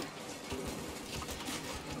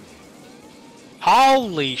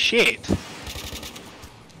 Holy shit!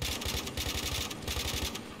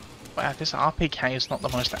 Wow, this RPK is not the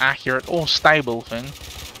most accurate or stable thing.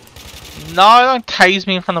 No, don't tase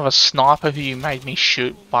me in front of a sniper who you made me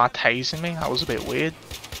shoot by tasing me. That was a bit weird.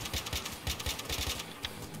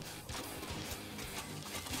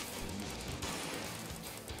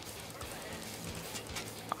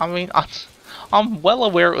 I mean, I'm well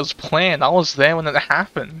aware it was planned. I was there when it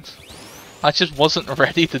happened. I just wasn't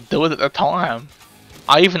ready to do it at the time.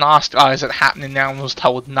 I even asked, oh, is it happening now? And was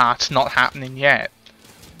told, nah, it's not happening yet.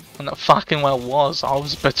 And it fucking well was. I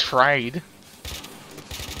was betrayed.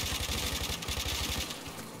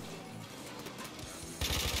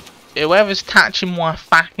 Whoever's touching my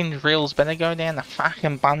fucking drills better go down the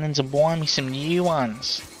fucking bunnings and buy me some new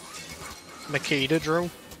ones. Makita drill.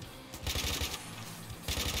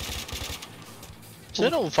 Is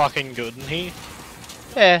it all fucking good in here?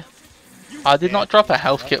 Yeah. I did not drop a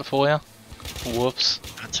health kit for you. Whoops.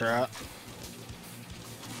 That's alright.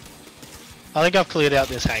 I think I've cleared out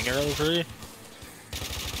this hangar over here.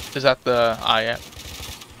 Is that the... oh yeah.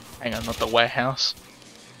 Hang on, not the warehouse.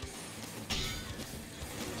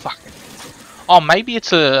 Fucking... oh, maybe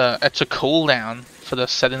it's a cooldown for the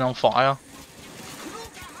setting on fire.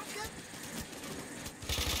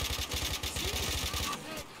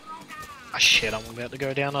 Ah shit, I'm about to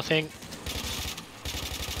go down, I think.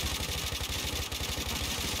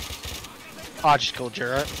 I just called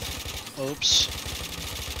Jero. Oops.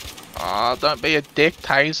 Oh, don't be a dick,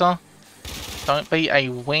 Taser. Don't be a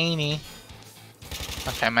weenie.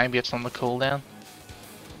 Okay, maybe it's on the cooldown.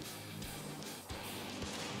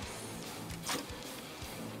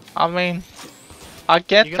 I mean, I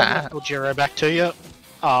get You gonna that. call Jero back to you?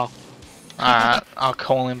 Oh. Alright, I'll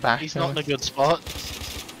call him back. He's not in a good spot.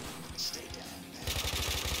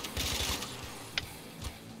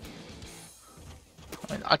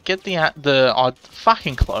 I mean, I get the odd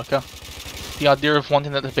fucking cloaker. The idea of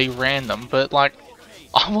wanting it to be random, but like,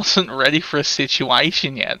 I wasn't ready for a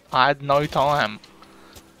situation yet. I had no time.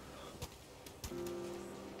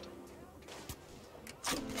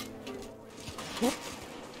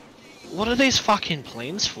 What are these fucking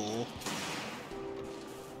planes for?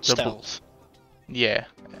 The Stealth. Yeah,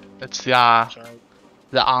 it's the Sorry.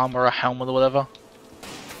 armor or helmet or whatever.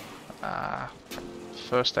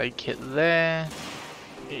 First aid kit there.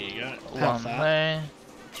 Here you go. One Have that. there.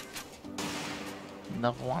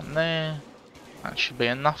 Another one there. That should be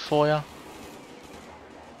enough for you.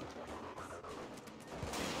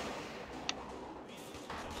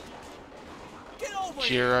 Get over here.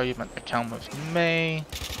 Jiro, you meant to come with me.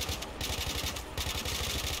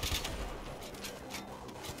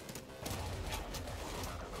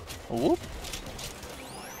 Whoop.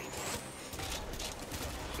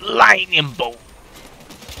 Lightning bolt.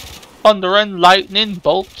 Thunder and lightning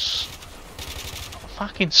bolts.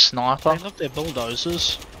 Fucking sniper. They love their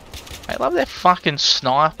bulldozers. I love their fucking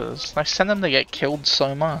snipers. They send them to get killed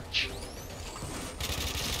so much.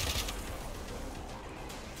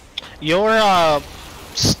 Your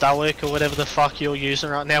stoic or whatever the fuck you're using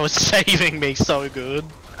right now is saving me so good.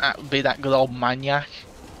 That would be that good old maniac.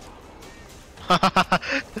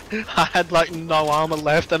 I had like no armor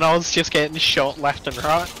left and I was just getting shot left and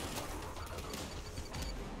right.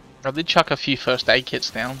 I did chuck a few first aid kits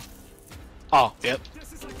down. Oh, yep.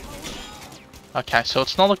 Okay, so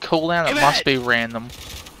it's not a cooldown, it must be random.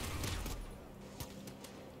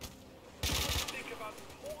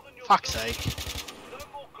 Fuck's sake.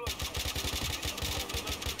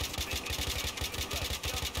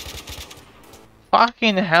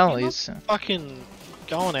 Fucking hell, he's... Fucking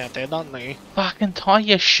going out there, doesn't he? Fucking tie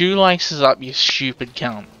your shoelaces up, you stupid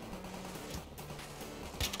cunt.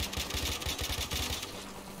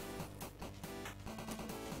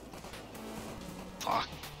 Fuck.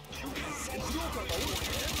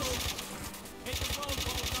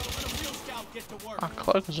 Our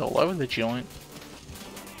cloak is all over the joint.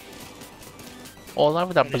 All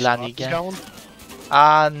over the Any bloody snipers game. going?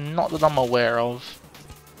 Not that I'm aware of.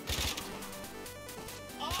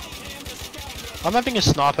 I'm having a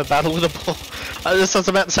sniper battle with a bull. I was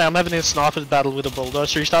about to say, I'm having a sniper's battle with a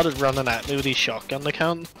bulldozer. He started running at me with his shotgun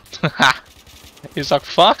account. He's like,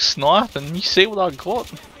 fuck sniping, you see what I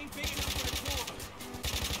got?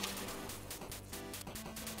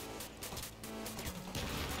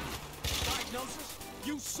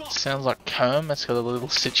 Sounds like Kermit's got a little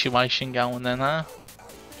situation going then, huh?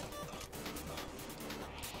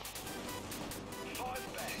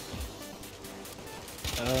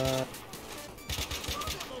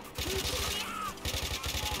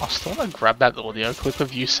 I still want to grab that audio clip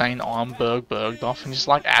of you saying I'm burged off and just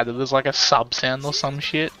like add it as like a sub sound or some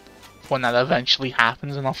shit when that eventually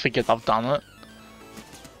happens and I forget I've done it.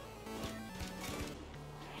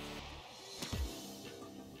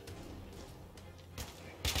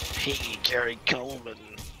 Hey, Gary Coleman,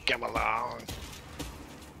 come along.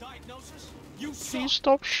 Please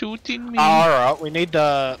stop shooting me. Alright, we need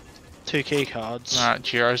 2 key cards. Alright,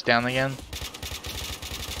 Jiro's down again.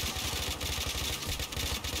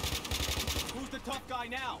 Who's the tough guy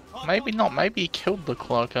now? Maybe not, maybe he killed the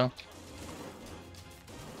cloaker.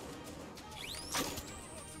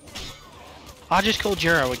 I just called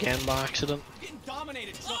Jiro again by accident. Getting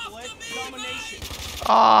dominated, Chucklehead. Domination.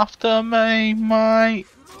 After me, mate.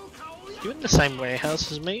 You in the same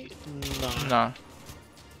warehouse as me? No. No.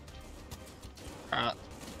 Alright.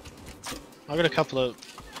 I got a couple of...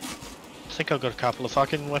 I think I've got a couple of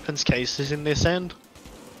fucking weapons cases in this end.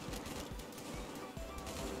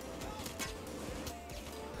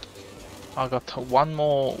 I got one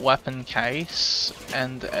more weapon case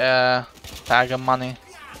and a bag of money.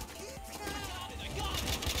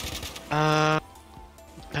 Bag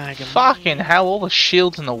of Fucking hell, all the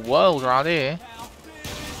shields in the world right here.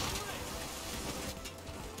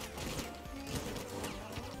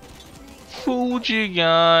 Fooled you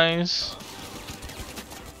guys.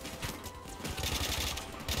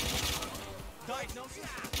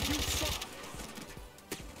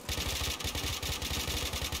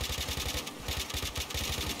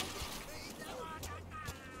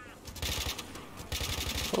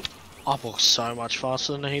 I walk so much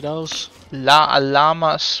faster than he does. La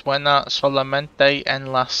alarma suena solamente en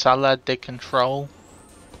la sala de control.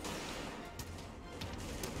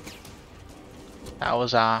 That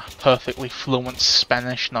was perfectly fluent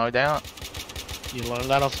Spanish, no doubt. You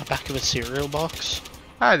learned that off the back of a cereal box.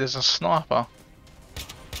 Hey, there's a sniper.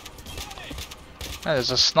 Hey,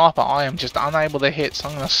 there's a sniper I am just unable to hit, so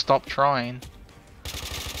I'm gonna stop trying.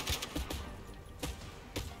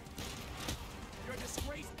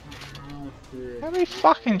 How many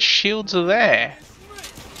fucking shields are there?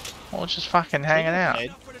 Or just fucking hanging out?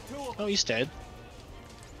 Dead. Oh, he's dead.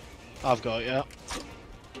 I've got you.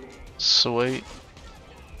 Sweet.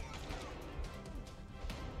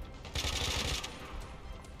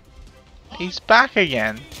 He's back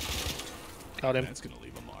again. Got him. That's gonna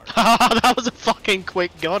leave a mark. That was a fucking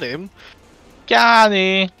quick got him. Got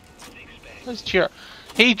him. Where's Jiro?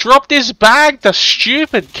 He dropped his bag, the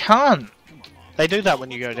stupid cunt. They do that when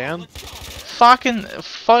you go down. Fucking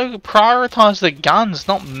prioritize the guns,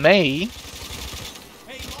 not me.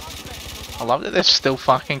 I love that they're still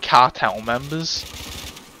fucking cartel members.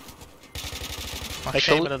 Like, They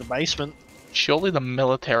came into the basement. surely the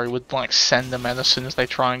military would like send them out as soon as they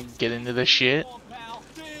try and get into this shit.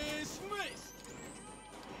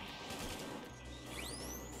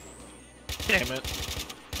 Damn it.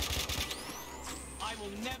 I will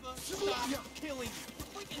never stop killing you.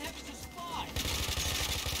 Freaking heavens is fine.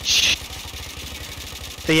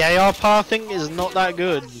 The AR pathing is not that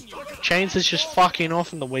good. Chains is just fucking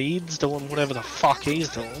off in the weeds doing whatever the fuck he's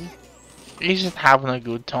doing. He's just having a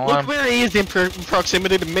good time. Look where he is in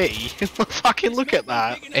proximity to me. Fucking look at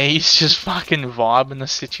that. He's just fucking vibing the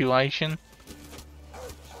situation.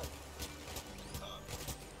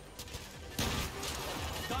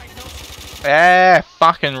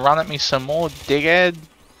 Fucking run at me some more, dighead.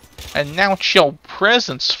 Announce your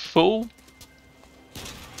presence, fool.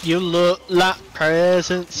 You look like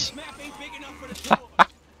presents.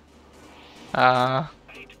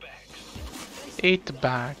 Eat the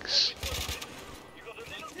bags.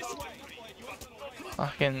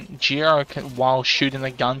 Fucking Jiro can, while shooting a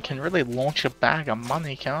gun, can really launch a bag of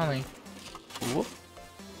money, can't he? Whoop.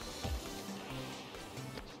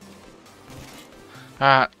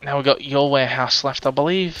 Now we got your warehouse left, I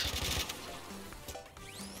believe.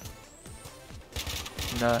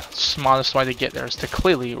 And the smartest way to get there is to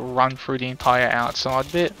clearly run through the entire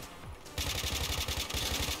outside bit.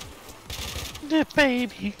 Yeah,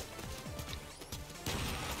 baby.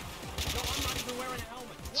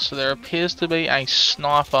 So there appears to be a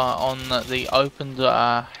sniper on the opened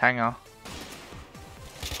hangar.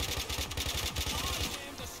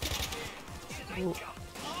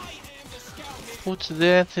 What's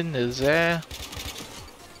that in there?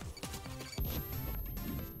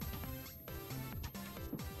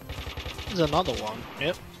 There's another one.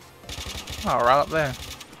 Yep. Oh, right up there.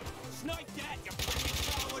 Snipe that, you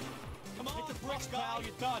freaking coward! Come on, hit the bricks, pal,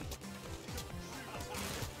 you're done.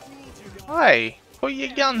 Hey, put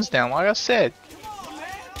your guns down, like I said.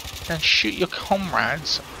 And shoot your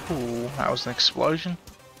comrades. Ooh, that was an explosion.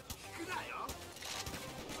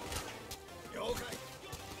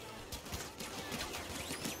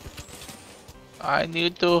 I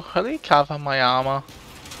need to recover my armor.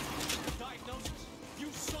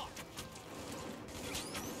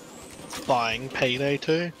 Buying Payday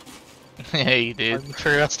 2. Yeah, you did. I'm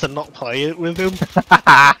curious to not play it with him.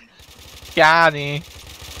 Garni.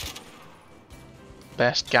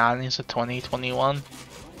 Best Garnis of 2021.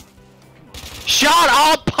 Shut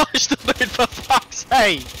up, Poster Dude, for fuck's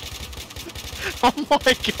sake! Oh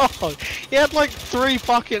my god! He had like 3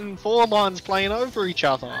 fucking 4 lines playing over each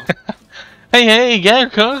other. Hey,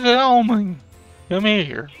 get on. Come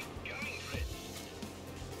here.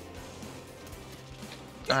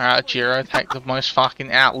 Alright, Jiro, take the most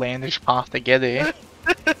fucking outlandish path to get here.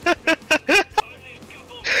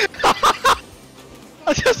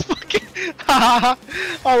 I just fucking.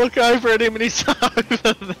 I look over at him and he's over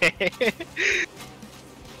there.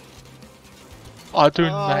 I do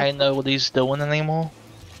not know what he's doing anymore.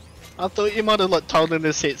 I thought you might have like told him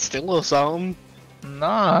to sit still or something.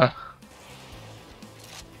 Nah.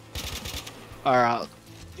 Alright.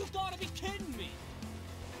 You gotta be kidding me!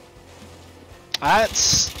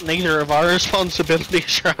 That's neither of our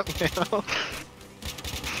responsibilities right now.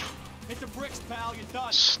 Hit the bricks, pal, you're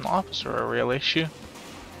done. Snipers are a real issue.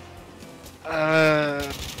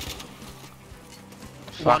 Fuck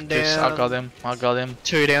One this, down. I got him, I got him.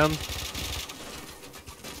 2 down.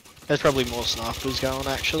 There's probably more snipers going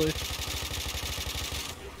actually.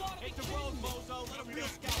 Hit the road, bozo, let 'em real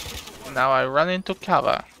scout. Now I run into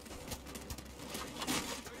cover.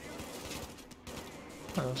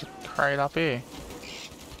 Oh, there's a crate up here.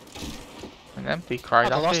 An empty crate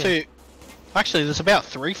The up last here. 2. Actually, there's about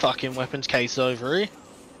 3 fucking weapons cases over here.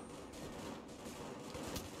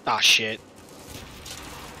 Ah, shit.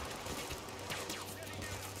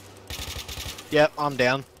 Yep, I'm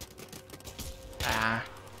down. Ah,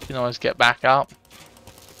 you can always get back up.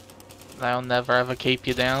 They'll never ever keep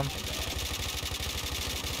you down.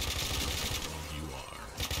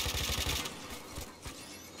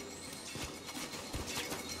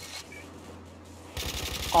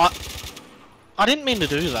 I didn't mean to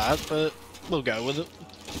do that, but we'll go with it.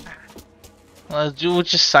 Well, we'll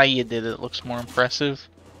just say you did it. It looks more impressive.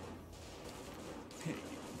 Hey,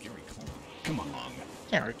 Gary Coleman, come on.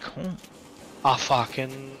 Very cool. Ah,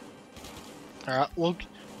 fucking. Alright, well,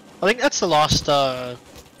 I think that's the last,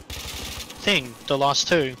 thing. The last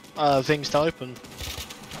 2, things to open.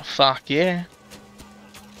 Fuck yeah.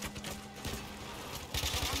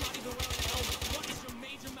 I'm not even wearing a helmet. What is your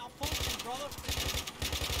major malfunction, brother?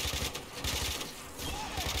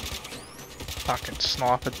 Fucking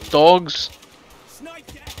sniper dogs. Snipe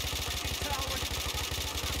that, freaking coward!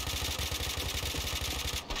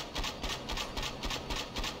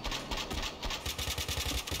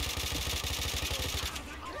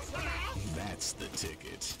 That's the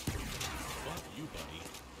ticket. Fuck you,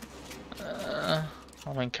 buddy.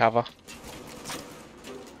 I'm in cover.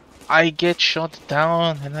 I get shot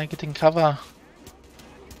down and I get in cover.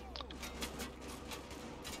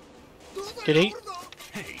 Did he?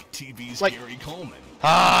 Hey, TV's Like- Gary Coleman.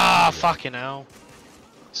 Ah, fucking hell.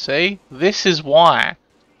 See? This is why.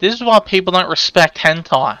 This is why people don't respect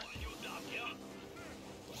hentai.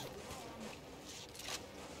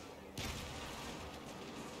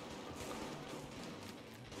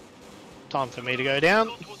 Time for me to go down.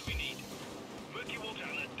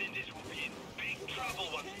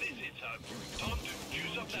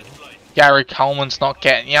 Gary Coleman's not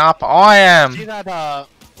getting you up. I am. See that,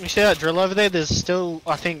 you see that drill over there? There's still,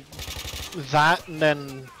 I think, that, and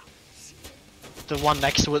then the one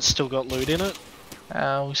next to it's still got loot in it.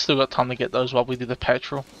 We still got time to get those while we do the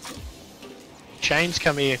petrol. Chains,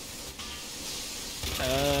 come here.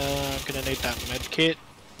 I'm gonna need that med kit.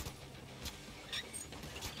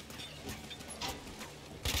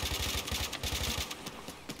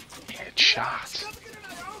 Headshot.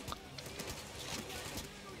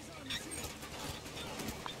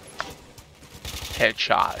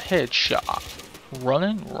 Headshot, headshot.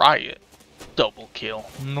 Running riot. Double kill.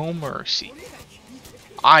 No mercy.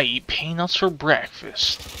 I eat peanuts for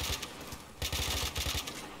breakfast.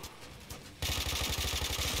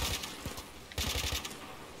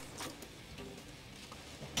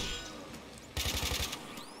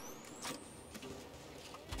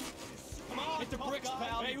 Hit the bricks,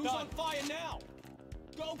 pal. Hey, who's on fire now?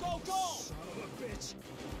 Go, go, go! Son of a bitch.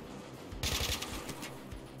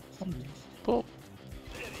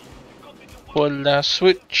 Pull the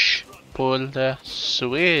switch. Pull the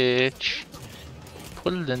switch.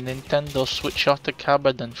 Pull the Nintendo Switch off the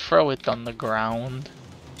cupboard and throw it on the ground.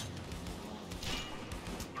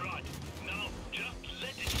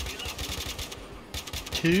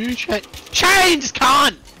 Chains,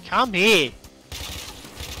 cunt! Come here.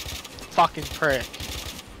 Fucking prick.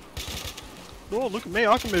 Oh, look at me.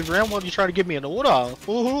 I can move around while you try to give me an order.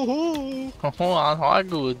 Ooh. Oh, hi,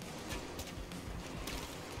 good.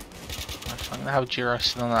 I'm gonna have Jiro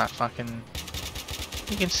sit on that fucking...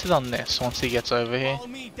 You can sit on this once he gets over here. Follow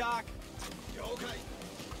me, Doc.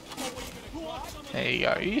 There you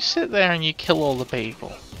go. You sit there and you kill all the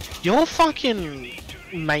people. Your fucking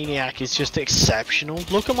maniac is just exceptional.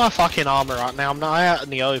 Look at my fucking armor right now. I'm not out in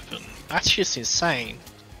the open. That's just insane.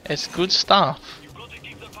 It's good stuff.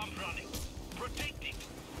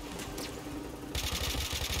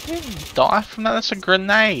 You didn't die from that. That's a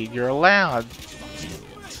grenade. You're allowed.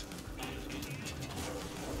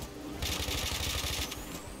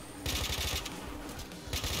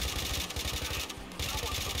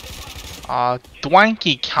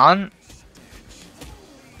 Dwanky cunt.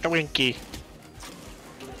 Winky.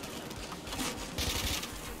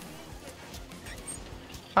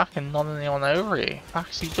 Fucking not anyone over here.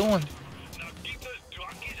 Fuck's he doing?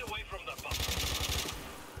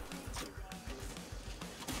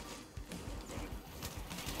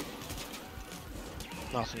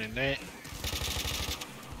 Nothing in there.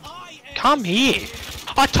 Come here!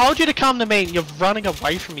 I told you to come to me and you're running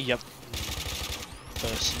away from me, you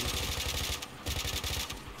person.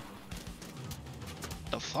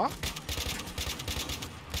 The fuck?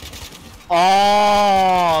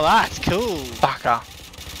 Oh, that's cool. Fucker.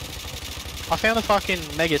 I found a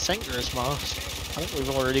fucking Mega Synchronous mask. I think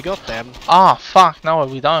we've already got them. Ah, fuck. No,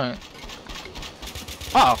 we don't.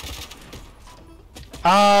 Oh.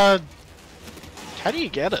 How do you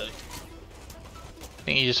get it? I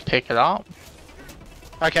think you just pick it up.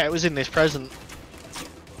 Okay, it was in this present.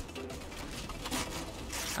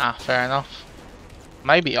 Ah, fair enough.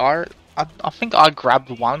 Maybe I think I grabbed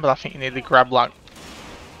one, but I think you need to grab like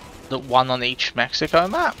the one on each Mexico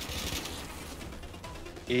map.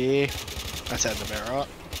 Yeah, that sounds about right.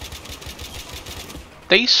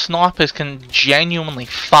 These snipers can genuinely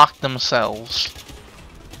fuck themselves.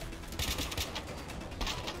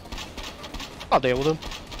 I'll deal with them.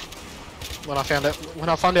 When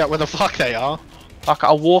I find out where the fuck they are. Like,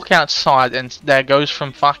 I walk outside and there goes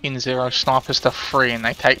from fucking 0 snipers to 3 and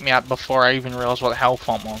they take me out before I even realise what health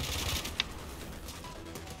I'm on.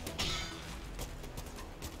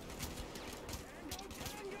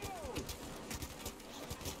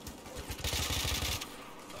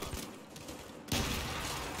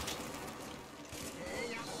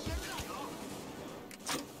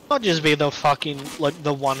 Not just be the fucking, like,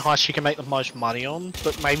 the one heist you can make the most money on,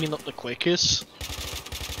 but maybe not the quickest.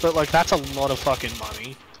 But, like, that's a lot of fucking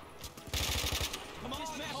money.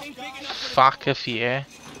 Fuck if yeah.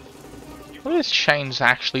 What is Shane's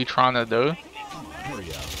actually trying to do?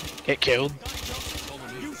 Hurry up. Get killed.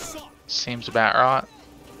 Seems about right.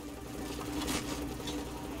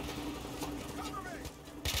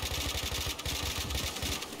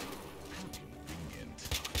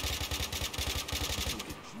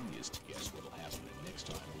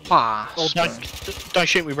 Ah, Oh, don't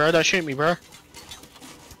shoot me, bro. Don't shoot me, bro.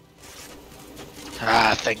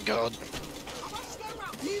 Ah, thank God.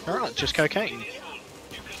 Alright, just cocaine.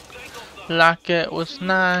 like it was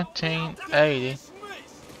 1980.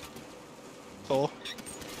 Four.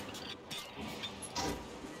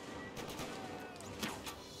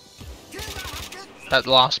 That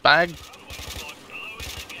last bag?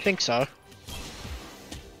 Think so.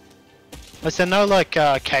 Is there no, like,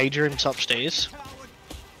 cage rooms upstairs?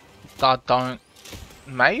 I don't.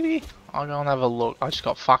 Maybe? I'll go and have a look. I just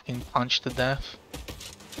got fucking punched to death.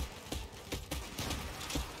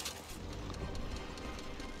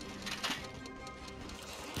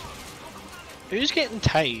 Who's getting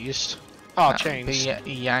tased? Oh, That'd chains.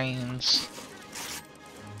 be Yanes.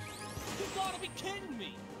 You gotta be kidding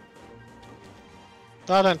me!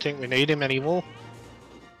 I don't think we need him anymore.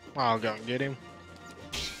 I'll go and get him.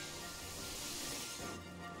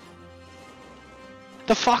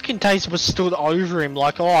 The fucking taser was stood over him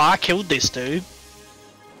like, oh, I killed this dude.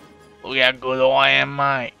 Look how good I am,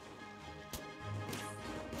 mate.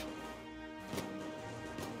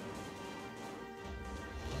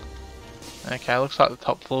 Okay, looks like the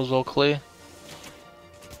top floor's all clear.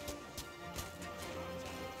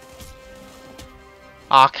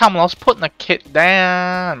 Ah, come on, I was putting the kit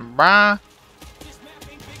down, bruh. This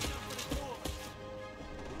map ain't big enough for the door.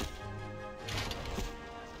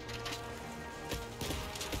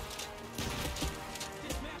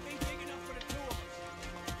 This map ain't big enough for the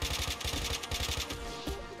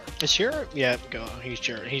door. Is your yeah, go.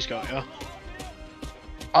 He's got you.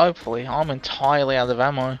 Hopefully, I'm entirely out of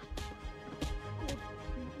ammo.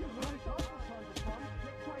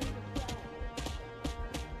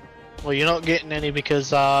 Well, you're not getting any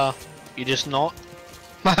because you're just not.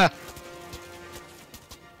 Grab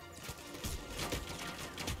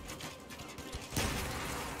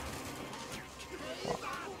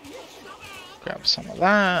some of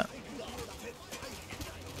that.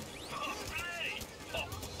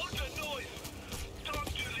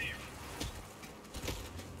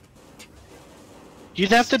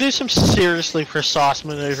 You'd have to do some seriously precise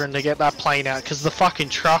maneuvering to get that plane out, because the fucking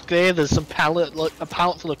truck there's some pallet, like a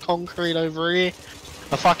pallet full of concrete over here,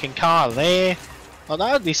 a fucking car there. Oh,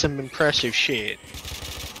 that would be some impressive shit.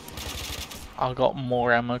 I got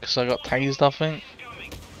more ammo because I got tased, I think.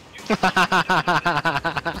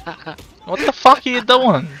 What the fuck are you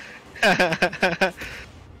doing?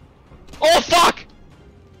 Oh fuck!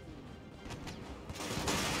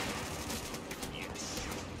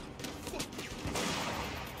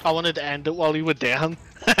 I wanted to end it while you were down.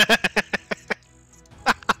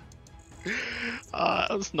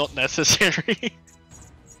 It's not necessary. At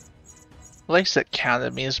least it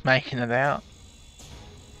counted me as making it out.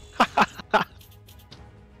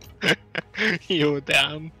 You were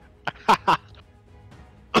down. I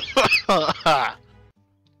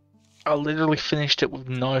literally finished it with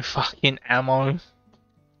no fucking ammo.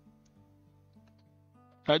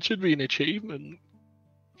 That should be an achievement.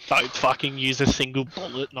 Don't fucking use a single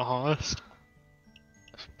bullet in a heist.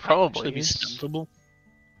 Probably Should be is. stuntable.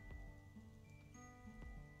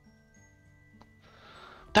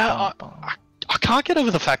 That, I can't get over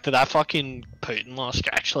the fact that fucking Putin mask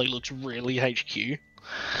actually looks really HQ.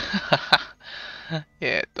 Yeah,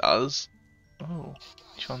 it does. Oh,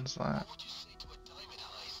 which one's that?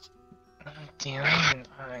 Diamond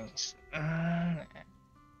heist.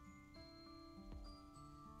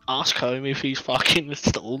 Ask home if he's fucking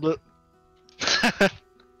installed it.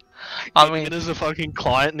 I mean, It is a fucking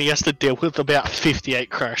client and he has to deal with about 58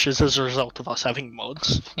 crashes as a result of us having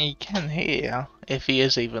mods. he can hear if he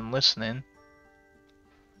is even listening.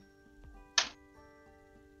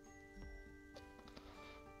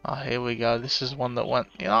 Oh, here we go. This is one that went.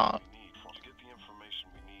 Yeah.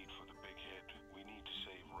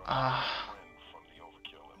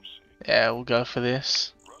 Yeah, we'll go for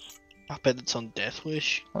this. I bet it's on Death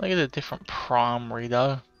Wish. I'll get a different primary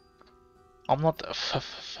though. I'm not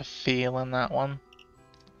feeling that one.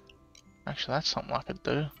 Actually, that's something I could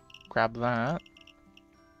do. Grab that.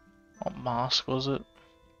 What mask was it?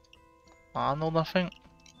 Arnold, I think.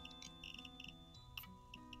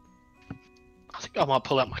 I think I might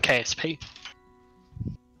pull out my KSP.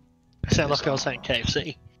 Sound like I was saying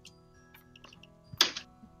KFC.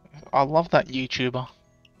 I love that YouTuber.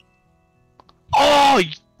 Oh,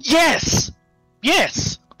 yes!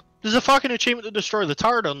 Yes! There's a fucking achievement to destroy the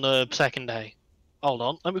turret on the second day. Hold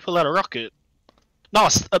on, let me pull out a rocket. No,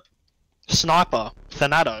 a sniper.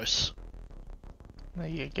 Thanatos. There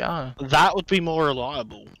you go. That would be more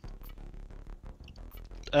reliable.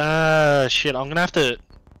 Shit, I'm gonna have to...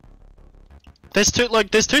 There's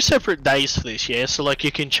two separate days for this, yeah? So, like,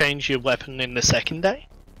 you can change your weapon in the second day?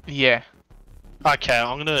 Yeah. Okay,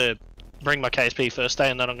 I'm gonna bring my KSP first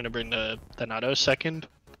day, and then I'm gonna bring the Thanatos second.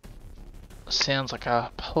 Sounds like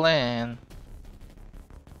a plan.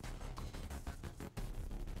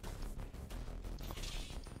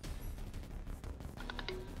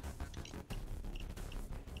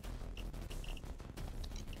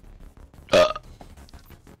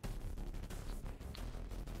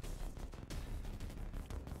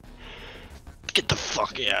 Get the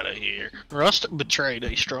fuck out of here. Rust betrayed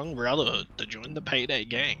a strong brotherhood to join the Payday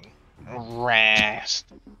gang. Rast.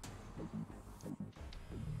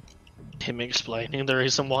 Him explaining the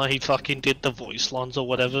reason why he fucking did the voice lines or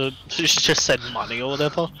whatever. Just said money or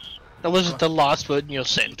whatever. That was the last word in your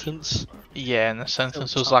sentence. Yeah, and the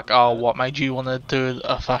sentence was like, oh, what made you want to do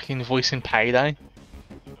a fucking voice in Payday?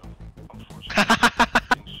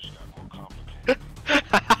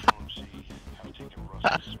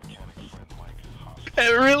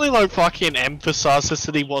 like fucking emphasizes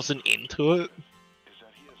that he wasn't into it.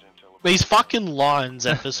 These fucking lines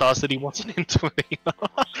emphasize that he wasn't into it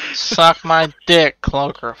either. Suck my dick,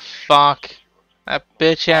 Cloaker. Fuck. That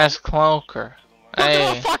bitch ass Cloaker. Look at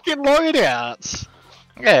our Hey. fucking loadouts!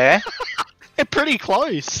 Yeah. They're pretty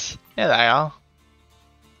close. Yeah, they are.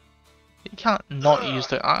 You can't not use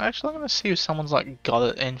the. Actually, I'm gonna see if someone's like got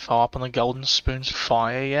it info up on the Golden Spoon's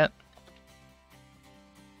fire yet.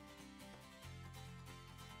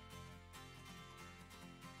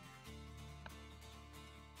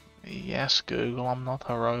 Yes, Google, I'm not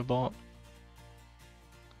a robot.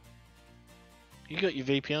 You got your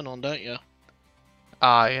VPN on, don't you?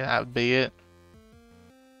 Ah, yeah, that would be it.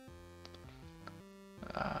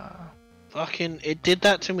 Fucking, it did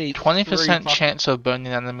that to me. 20% chance of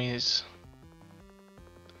burning enemies.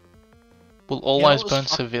 Will always burn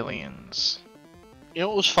civilians. You know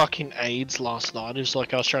what was fucking AIDS last night? It was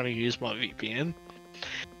like I was trying to use my VPN.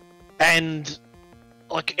 And,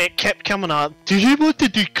 like, it kept coming up. Do you want to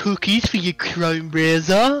do cookies for your Chrome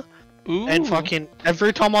browser? Ooh. And fucking,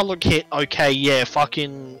 every time I look hit, okay, yeah,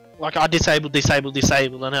 fucking, like, I disabled,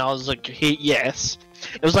 and I was like, hit yes.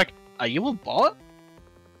 It was like, are you a bot?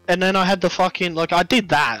 And then I had the fucking, like, I did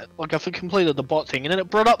that. Like, I completed the bot thing, and then it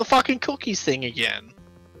brought up the fucking cookies thing again.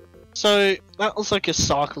 So, that was like a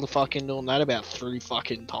cycle of fucking doing that about 3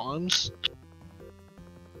 fucking times.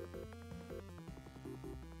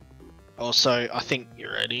 Also, I think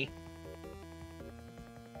you're ready.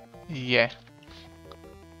 Yeah.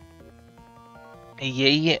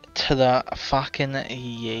 Yay to the fucking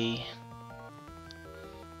yay.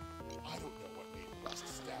 I don't know what made Rust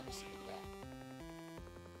stab us in the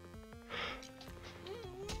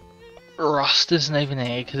back. Rust isn't even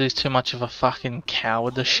here because he's too much of a fucking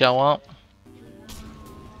coward to show up.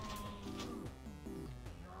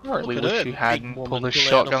 I really Look at wish her, you big hadn't woman pulled a pull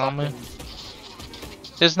out shotgun on me. fucking-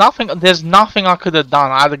 There's nothing I could have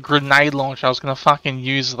done. I had a grenade launcher. I was gonna fucking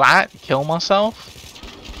use that, kill myself.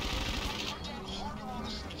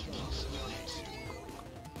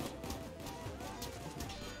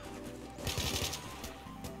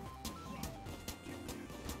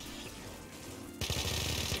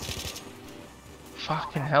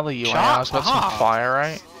 Fucking hell are you? I was got some fire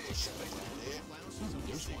rate.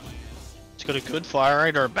 It's got a good fire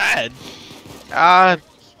rate or a bad? A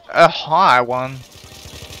high one.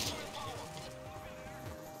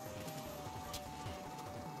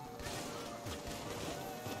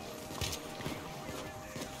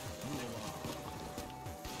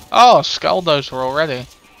 Oh, Skuldos were already.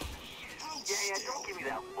 Yeah, don't give me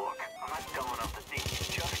that look. I'm not dumb enough to think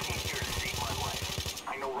you just came here to save my life.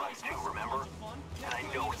 I know Russ too, remember? And I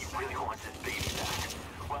know he really wants his baby back.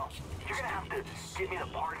 Well, you're gonna have to give me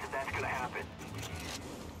the parts if that's gonna happen.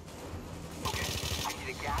 Okay, I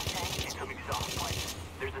need a gas tank and some exhaust pipes.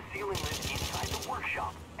 There's a ceiling lift inside the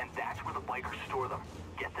workshop, and that's where the bikers store them.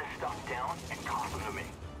 Get this stuff down and toss them to me.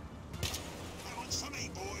 I want some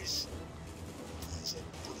boys.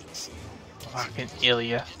 Fucking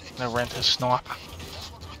Ilya, the renter sniper.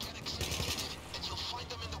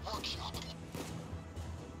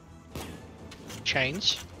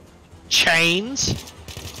 Chains? Chains?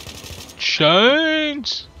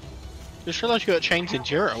 Chains! Just realized you got chains in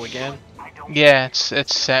Jiro again. Yeah,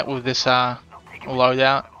 it's set with this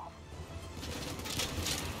loadout.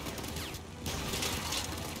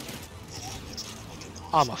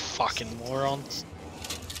 I'm a fucking moron.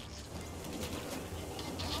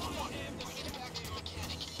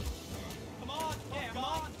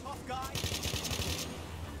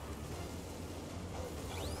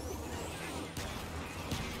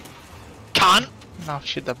 Cunt! No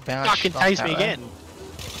shit, the bounce. Fucking taste me again.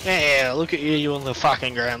 Yeah, look at you on the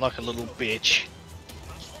fucking ground like a little bitch.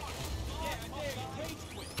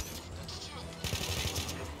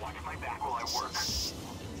 Watch my back while I work.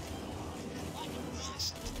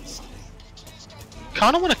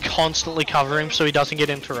 Kinda wanna constantly cover him so he doesn't get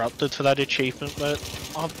interrupted for that achievement, but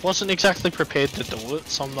I wasn't exactly prepared to do it,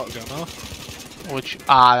 so I'm not gonna. Which,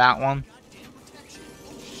 that one.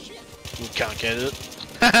 You can't get it.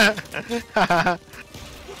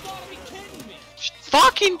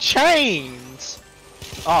 Fucking chains!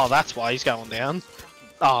 Oh, that's why he's going down.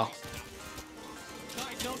 Oh.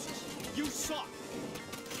 Diagnosis, you suck.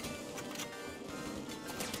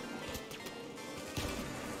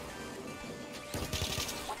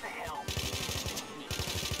 What the hell?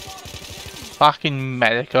 Fucking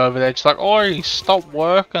medic over there, just like, oi, stop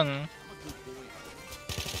working.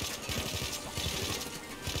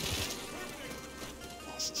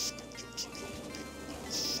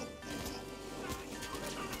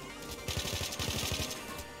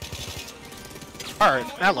 Alright,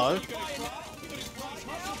 hello.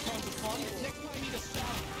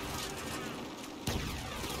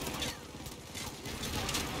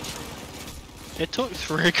 It took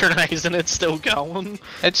 3 grenades and it's still going.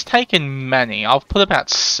 It's taken many. I've put about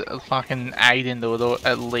fucking 8 into it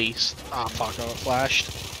at least. Ah, fuck, I got flashed.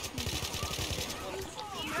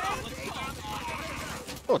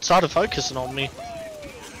 Oh, it started focusing on me.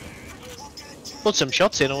 Put some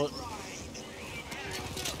shots into it.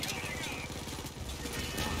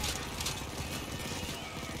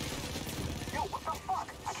 Yo, what the fuck?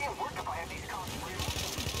 I can't work if I have these cops.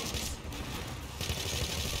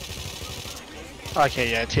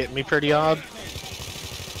 Okay, yeah, it's hitting me pretty hard.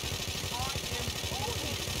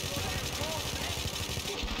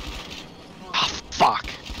 Ah, fuck.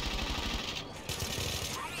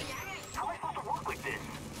 How am I supposed to work with this?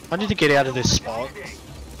 I need to get out of this spot.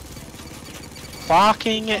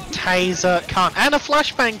 Fucking taser cunt. And a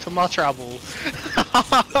flashbang for my trouble.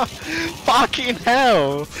 Fucking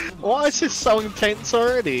hell. Why is this so intense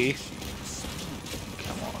already?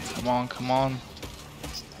 Come on, come on, come on.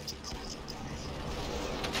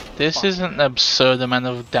 This isn't an absurd amount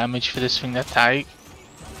of damage for this thing to take.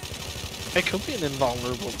 It could be an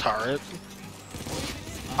invulnerable turret.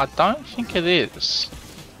 I don't think it is.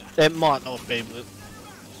 It might not be, but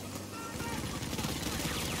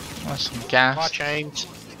There's some my gas. change.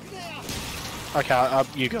 Okay,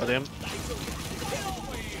 you got him.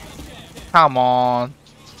 Come on.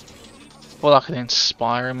 Well, I could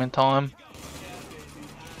inspire him in time.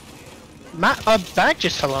 A bag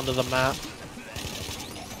just fell under the map.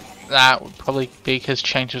 That would probably be because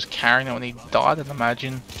Change was carrying it when he died, I'd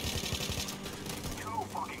imagine. Too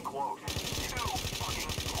fucking close.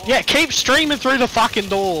 Yeah, keep streaming through the fucking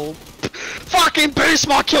door. Fucking boost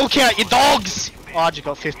my kill count, you dogs! Oh, I just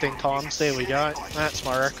got 15 times. There we go. That's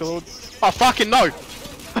my record. Oh, fucking no!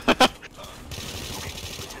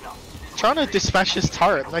 Trying to dispatch this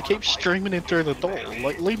turret and they keep streaming in through the door.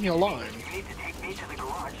 Like, leave me alone. You need to take me to the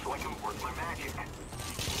garage so I can work my magic.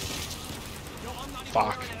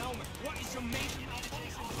 Fuck.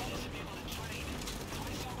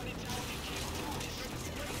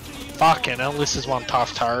 Fucking hell, this is one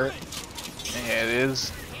tough turret. Yeah, it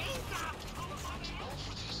is.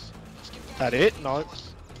 That it? No.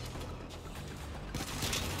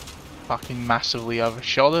 Fucking massively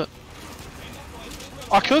overshot it.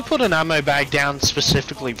 I could put an ammo bag down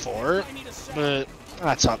specifically for it, but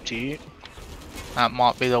that's up to you. That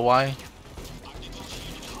might be the way.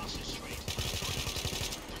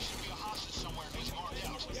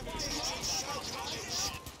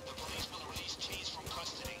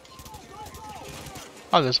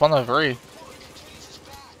 Oh, there's one over here.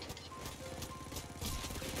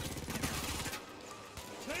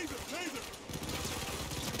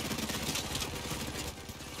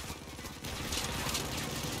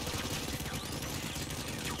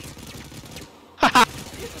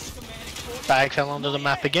 Bag fell onto the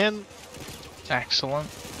map again. Excellent.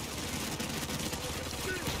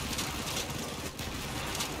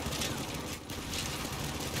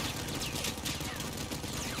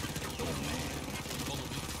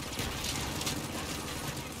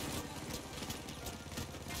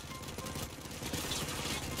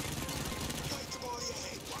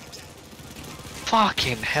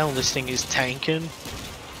 Fucking hell, this thing is tanking.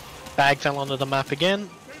 Bag fell onto the map again.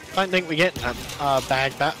 Don't think we're getting that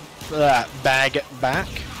bag back.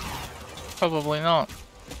 Probably not.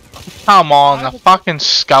 Come on, the fucking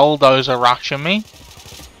skulldozer rushing me.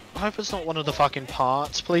 I hope it's not one of the fucking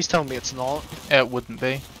parts. Please tell me it's not. It wouldn't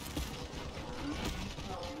be.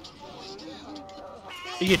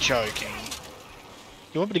 Are you joking?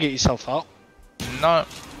 You want me to get yourself up? No.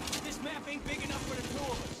 This map ain't big enough for the two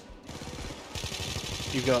of us.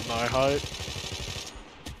 You've got no hope.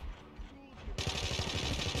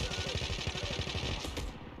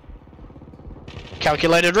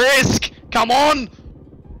 Calculated risk! Come on!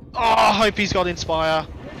 Oh, I hope he's got Inspire.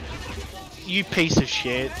 You piece of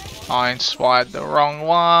shit. I inspired the wrong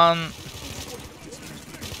one.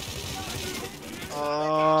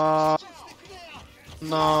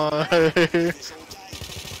 No. After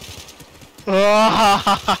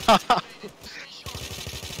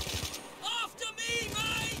me,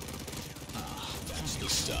 mate! That's the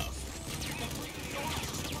stuff.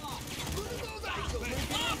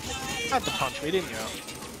 Had to punch me, didn't you?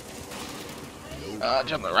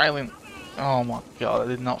 Jump the railing. Oh my god, I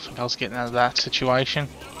did not think I was getting out of that situation.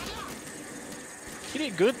 You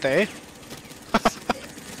did good there.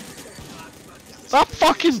 That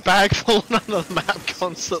fucking bag falling under the map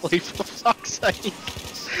constantly, for fuck's sake.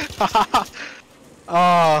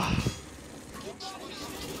 Oh.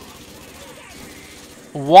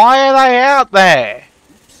 Why are they out there?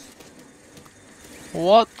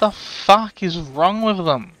 What the fuck is wrong with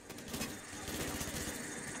them?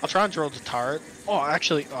 I'll try and draw the turret. Oh,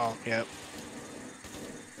 actually, oh, yeah.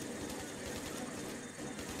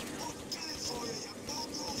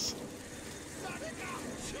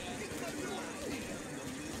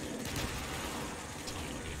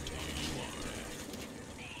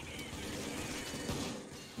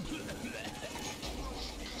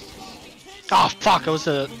 Oh fuck! I was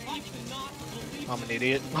I'm an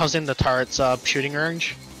idiot. I was in the turret's shooting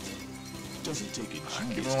range. Doesn't take a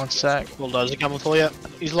Give genius me one to sec. Bulldozer coming for you.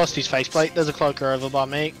 He's lost his faceplate. There's a cloaker over by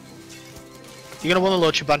me. You're gonna want to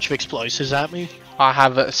launch a bunch of explosives at me. I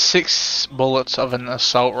have 6 bullets of an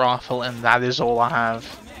assault rifle, and that is all I have.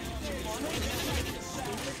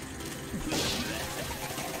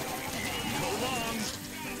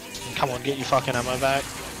 Come on, get your fucking ammo back.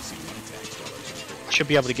 I should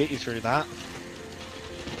be able to get you through that.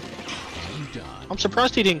 I'm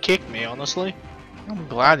surprised he didn't kick me, honestly. I'm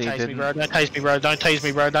glad he Tase me, didn't. bro. Don't tase me, bro. Don't tase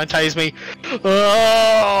me, bro. Don't tase me.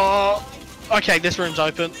 Oh! Okay, this room's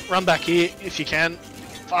open. Run back here if you can.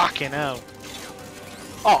 Fucking hell.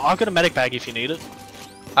 Oh, I've got a medic bag if you need it.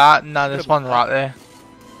 No, there's one right there.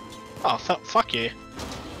 Oh, fuck you.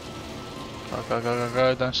 Go, go, go, go,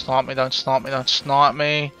 go. Don't snipe me, don't snipe me, don't snipe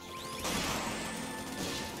me.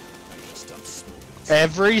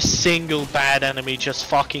 Every single bad enemy just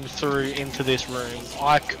fucking threw into this room.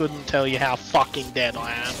 I couldn't tell you how fucking dead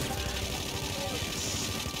I am.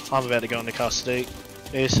 I'm about to go into custody.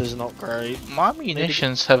 This is not great. My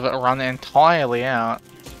munitions have run entirely out.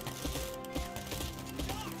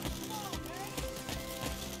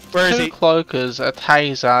 Where is 2 he? cloakers, a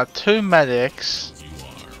taser, 2 medics,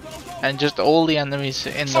 and just all the enemies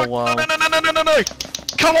in the world. No, no, no, no, no, no, no!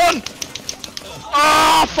 Come on!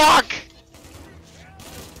 Oh, fuck!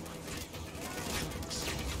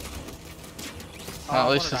 At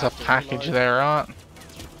least there's a package there, right?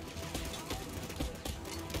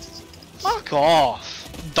 Fuck off,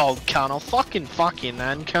 dog cunt. I'll fucking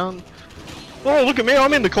man cunt. Oh, look at me,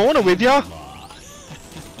 I'm in the corner with ya.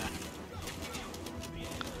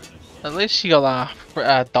 At least you got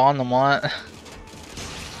a dynamite.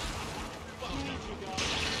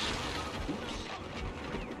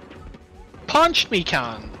 Punch me,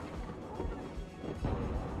 cunt.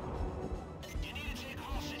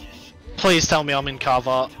 Please tell me I'm in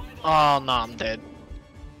cover. Oh, no, I'm dead.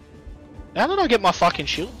 How did I get my fucking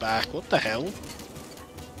shield back? What the hell?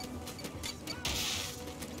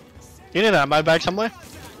 You need an ammo bag somewhere?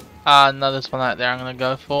 No, there's one out there I'm gonna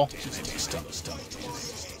go for.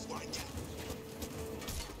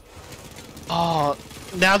 Oh,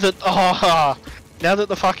 now that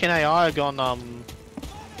the fucking AI are gone, oh,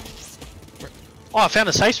 I found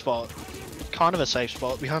a safe spot. Kind of a safe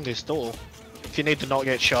spot behind this door. If you need to not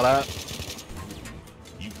get shot at.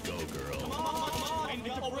 You go, girl.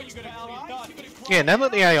 Yeah, now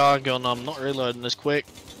that the AI are gone, I'm not reloading this quick.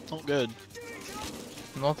 Not good.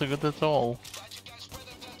 Not good at all.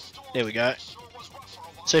 There we go.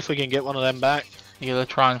 See if we can get one of them back. You gotta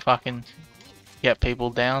try and fucking get people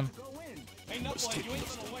down.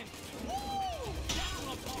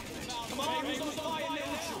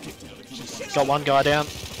 Got one guy down.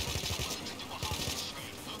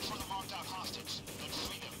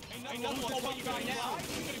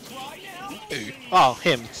 Oh,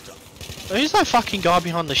 him. Who's that fucking guy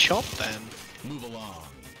behind the shop then? Move along.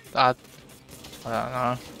 I don't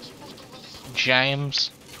know.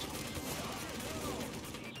 James.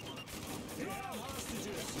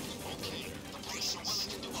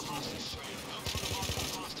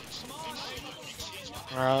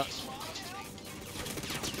 Alright.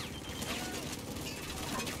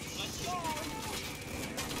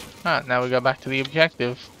 Alright, now we go back to the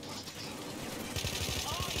objective.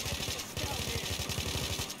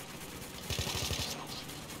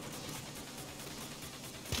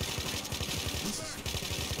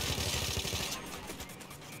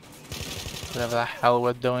 Whatever the hell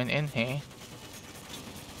we're doing in here.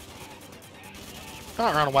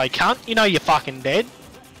 Don't run away, cunt. You know you're fucking dead.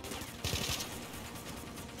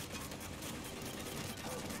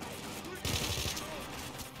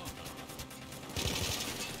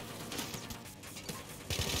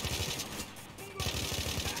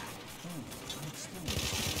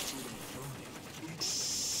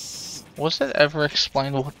 Was it ever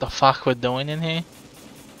explained what the fuck we're doing in here?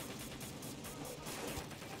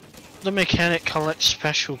 The mechanic collects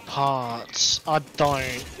special parts. I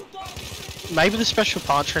don't. Maybe the special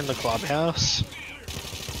parts are in the clubhouse.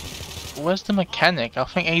 Where's the mechanic? I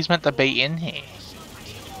think he's meant to be in here.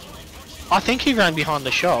 I think he ran behind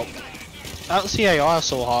the shop. That's the AI I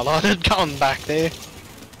saw highlighted going back there.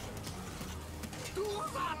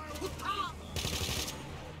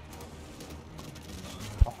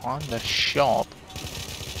 Behind the shop?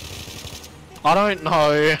 I don't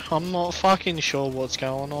know. I'm not fucking sure what's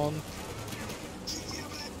going on.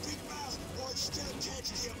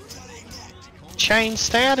 Chain,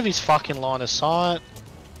 stay out of his fucking line of sight.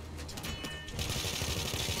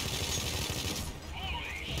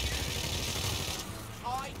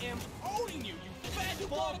 I am owning you, you fat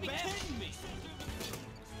ball bitch!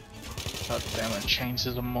 God damn it, Chains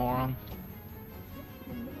is a moron.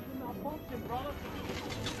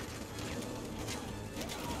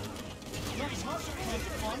 Nice hustle, kid.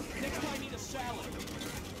 Fun. Next time, eat a salad.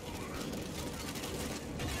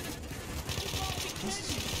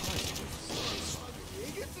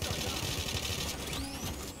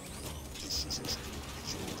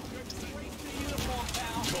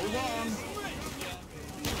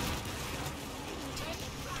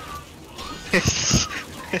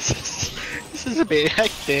 This is a bit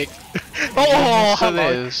hectic. Oh, Yes, hello.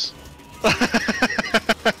 it is. Has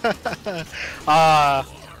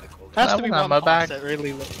That to be one on one my box back. that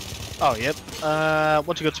really. Oh, yep.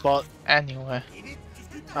 What's a good spot? Anyway,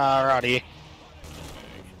 Alrighty.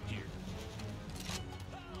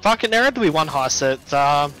 Fucking, there had to be one heist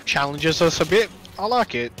that challenges us a bit. I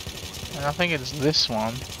like it. and I think it's this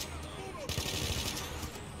one.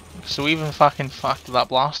 So we even fucking fucked it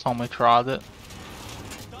up last time we tried it.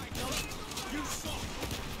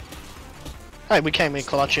 Hey, we came in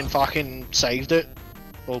clutch and fucking saved it.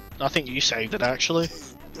 Well, I think you saved it actually.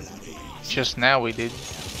 Just now we did.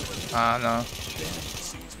 No.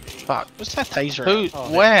 Fuck. What's that taser? Who? at?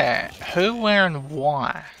 Oh, Where? Who? Where? And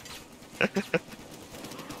why? I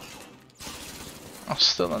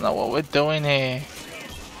still don't know what we're doing here.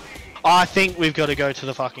 I think we've got to go to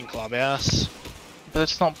the fucking clubhouse. But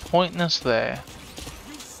it's not pointing us there.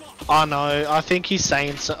 I know. I think he's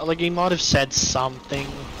saying so, like he might have said something.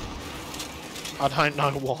 I don't know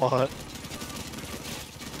what.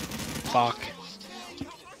 Fuck.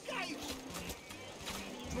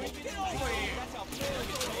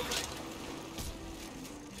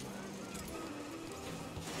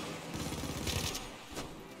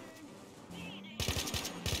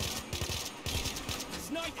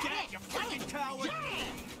 Snipe that, you fucking coward!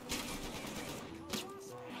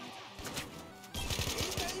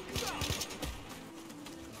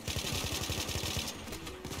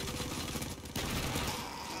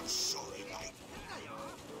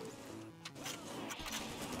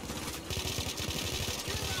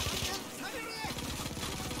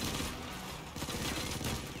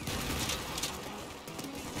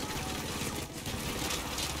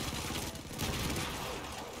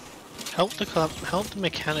 Help the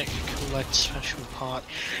mechanic collect special part.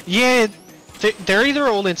 Yeah, they're either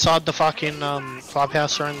all inside the fucking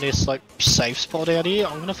clubhouse or in this like safe spot out here.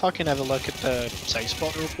 I'm gonna fucking have a look at the safe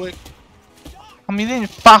spot real quick. I mean, you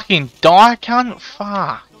didn't fucking die, cunt.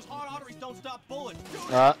 Fuck. Those hard arteries don't stop bullets.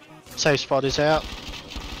 Right, safe spot is out.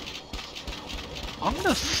 I'm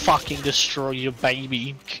gonna fucking destroy your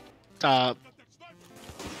baby. I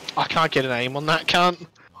can't get an aim on that cunt.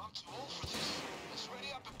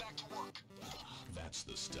 That's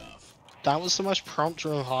the stuff. That was the most prompt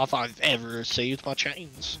revive I've ever received by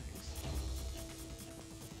Chains.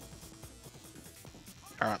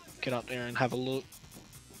 Alright, get up there and have a look.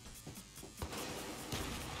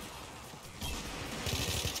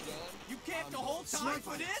 You camped the whole time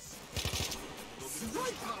for this?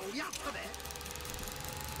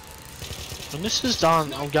 When this is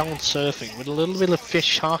done, I'm going surfing with a little bit of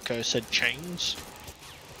fish taco, said Chains.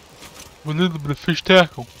 With a little bit of fish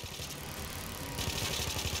tackle.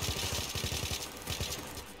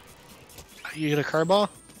 You get a crowbar?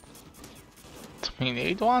 Do we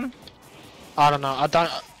need one? I don't know, I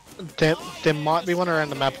don't... There might be one around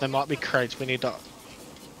the map, there might be crates, we need to...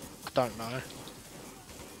 I don't know.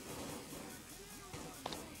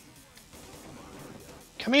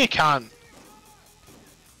 Come here, cunt!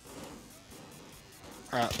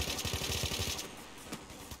 Alright.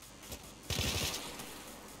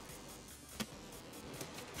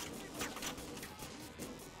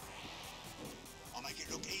 I'll make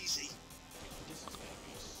it look easy.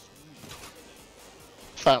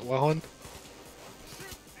 Fat one.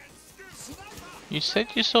 You said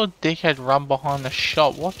you saw a dickhead run behind the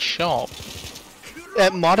shop. What shop?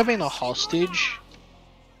 It might have been a hostage.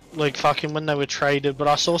 Like fucking when they were traded, but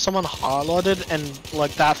I saw someone highlighted and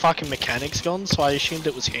like that fucking mechanic's gone, so I assumed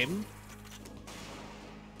it was him.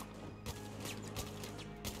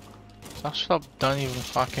 That shop don't even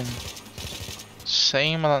fucking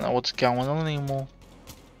see him. I don't know what's going on anymore.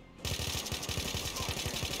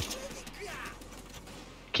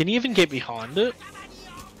 Can you even get behind it?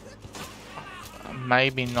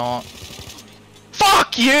 Maybe not.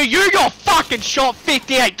 Fuck you! You got fucking shot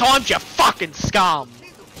 58 times, you fucking scum!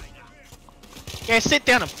 Yeah, sit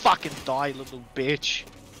down and fucking die, you little bitch.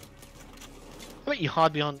 I bet you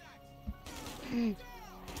hide behind...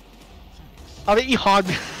 I bet you hide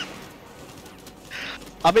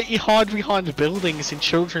I bet you hide behind the buildings in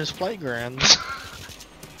children's playgrounds.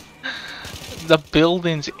 The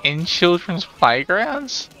buildings in children's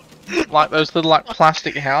playgrounds? Like those little like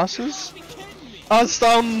plastic houses? I was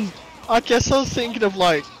I guess I was thinking of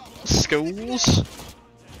like schools.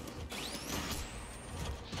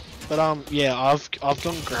 But yeah, I've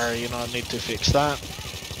gone grey and I need to fix that.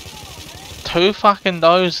 2 fucking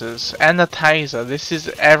dozers and a taser. This is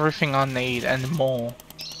everything I need and more.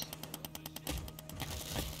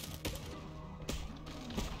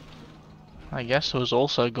 I guess it was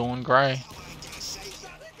also going grey.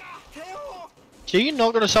 So you're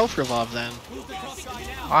not gonna self-revive then?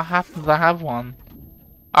 I happen to have one.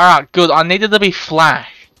 Alright, good. I needed to be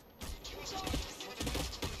Flash.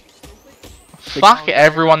 Fuck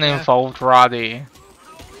everyone involved right here.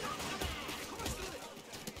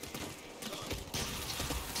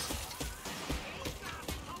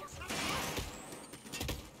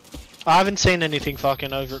 I haven't seen anything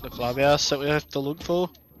fucking over at the clubhouse that we have to look for.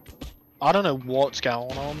 I don't know what's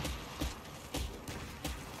going on.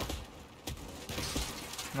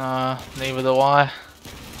 Nah, neither do I.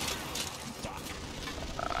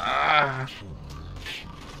 Ah.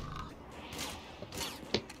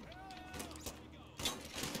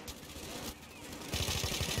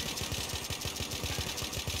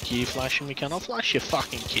 You flashing me? Can I flash your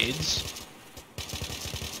fucking kids?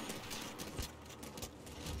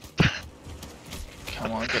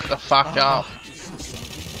 Come on, get the fuck up.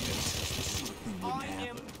 I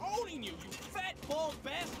am owning you, you fat bald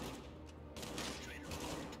bastard.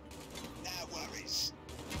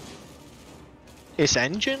 This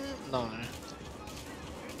engine? No.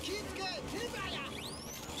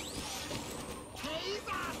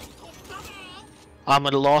 I'm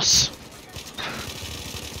at a loss.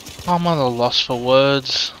 I'm at a loss for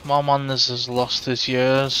words. My man is as lost as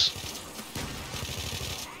yours.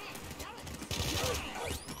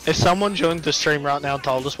 If someone joined the stream right now and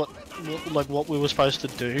told us what we were supposed to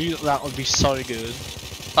do, that would be so good.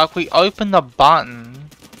 Like we opened a button.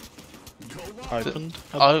 Opened.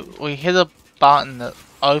 We hit a button that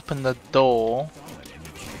opened the door.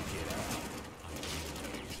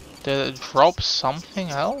 Did it drop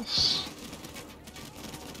something else?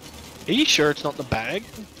 Are you sure it's not the bag?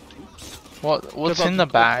 What's in the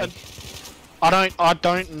bag? I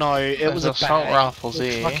don't know. It was a assault bag. rifles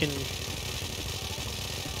here. Fucking...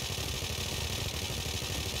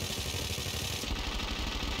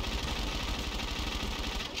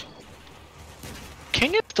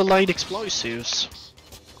 Can you have delayed explosives?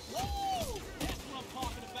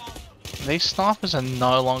 These snipers are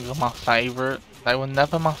no longer my favourite. They were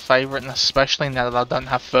never my favourite, and especially now that I don't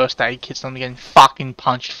have first aid kits and I'm getting fucking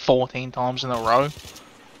punched 14 times in a row.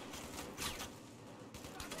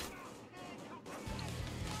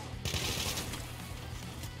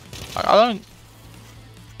 I don't...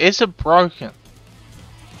 Is it broken?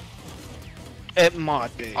 It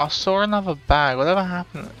might be. I saw another bag. Whatever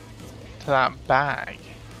happened to that bag?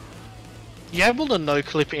 You able to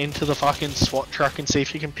no-clip into the fucking SWAT truck and see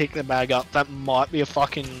if you can pick the bag up? That might be a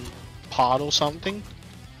fucking part or something.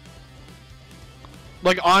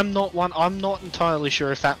 Like, I'm not entirely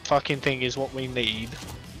sure if that fucking thing is what we need.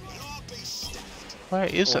 Where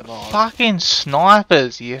is it? not. Fucking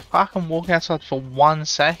snipers! You fucking walk outside for 1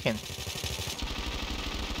 second.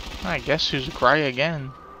 I guess who's grey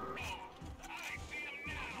again?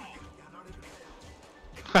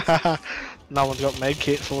 No one's got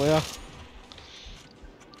medkit for you.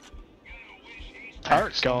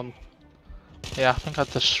 Turret's gone. Yeah, I think I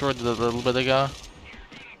destroyed it a little bit ago.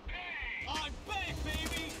 I'm back,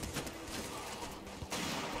 baby.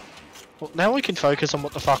 Well, now we can focus on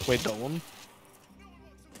what the fuck we're doing.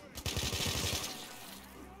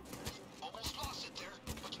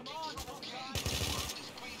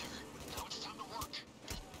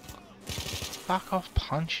 Fuck off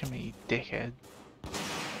punching me, you dickhead.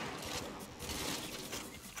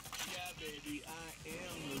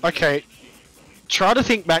 Okay, try to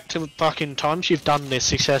think back to the fucking times you've done this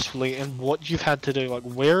successfully and what you've had to do. Like,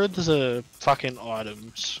 where are the fucking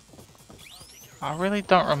items? I really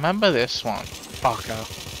don't remember this one. Fucker.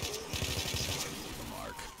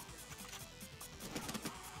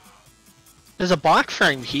 There's a bike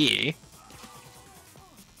frame here.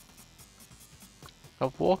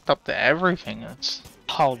 I've walked up to everything. It's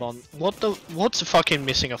Hold on. What's fucking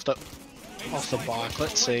missing off the bike?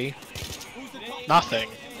 Let's see. Nothing.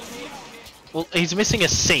 Well, he's missing a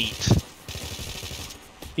seat.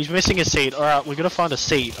 He's missing a seat. Alright, we gotta find a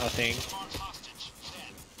seat, I think.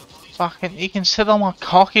 fucking. He can sit on my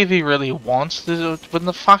cock if he really wants. Wouldn't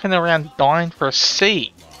the fucking around dying for a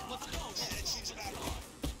seat.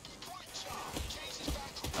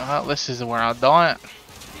 Well, this is where I die.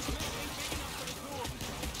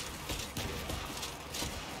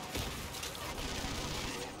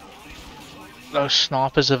 Those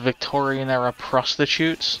snipers are Victorian era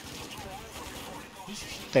prostitutes.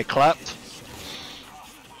 They clapped.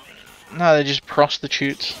 No, they're just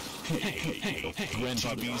prostitutes. Grandpa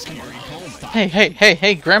TV's Gary Coleman.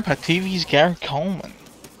 Hey, Grandpa TV's Gary Coleman.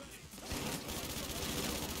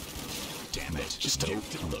 Damn it. Just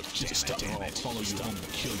don't look. Just stop. Damn it. Follow you home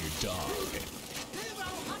and kill your dog.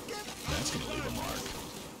 That's gonna leave a mark.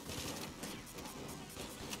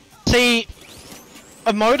 See,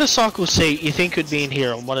 a motorcycle seat you think would be in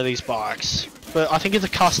here on one of these bikes, but I think it's a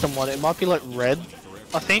custom one. It might be like red.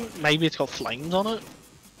 I think maybe it's got flames on it.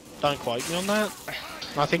 Don't quote me on that.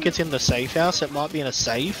 I think it's in the safe house. It might be in a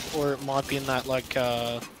safe, or it might be in that like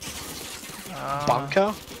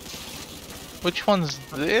bunker. Which one's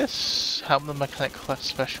this? Help the mechanic collect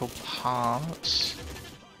special parts.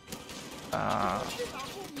 I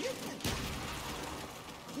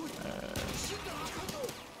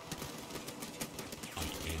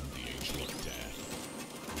am the angel of death.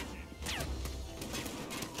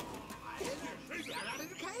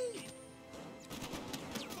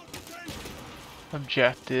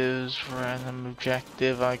 Objectives, random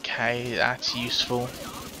objective, okay, that's useful.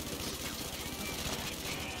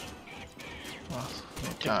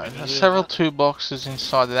 Okay, there's several toolboxes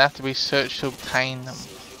inside that have to be searched to obtain them.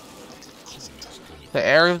 The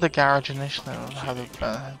area of the garage initially will have the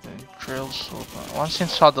drills. Once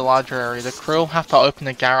inside the larger area, the crew will have to open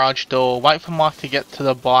the garage door, wait for Mike to get to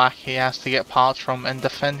the bike he has to get parts from, and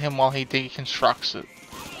defend him while he deconstructs it.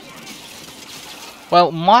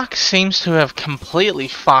 Well, Mike seems to have completely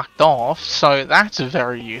fucked off, so that's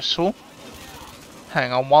very useful.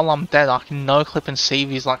 Hang on, while I'm dead, I can no-clip and see if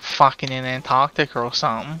he's like fucking in Antarctica or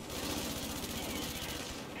something.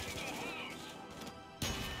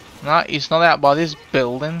 No, he's not out by this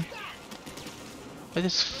building. Where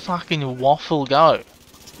does fucking Waffle go?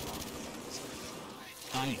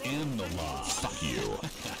 I am the law. Fuck you.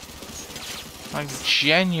 Like,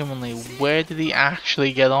 genuinely, where did he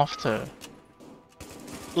actually get off to?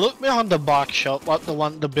 Look behind the bike shop, like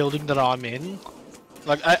the building that I'm in.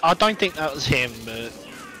 Like I don't think that was him, but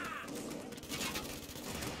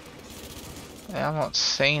Yeah, I'm not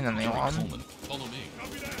seeing anyone. Coleman, follow me.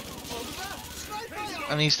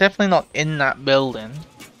 And he's definitely not in that building.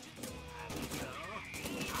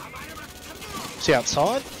 is he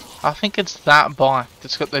outside? I think it's that bike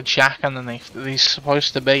that's got the jack underneath that he's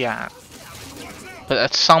supposed to be at. But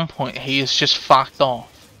at some point he is just fucked off.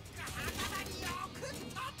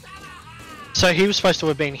 So he was supposed to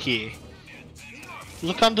have been here.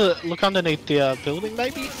 Look underneath the building,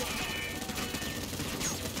 maybe.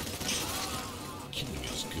 Killing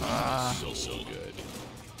is good. So good.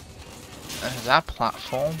 There's that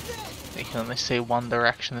platform. You can only see one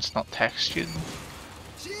direction, it's not textured.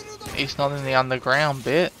 He's not in the underground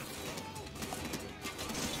bit.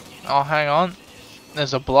 Oh, hang on.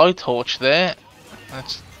 There's a blowtorch there.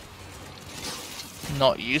 That's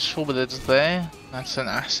not useful, but it's there. That's an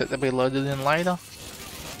asset to be loaded in later.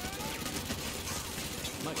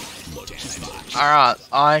 Alright,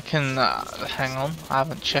 I can, hang on, I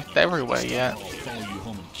haven't checked everywhere yet. I'll follow you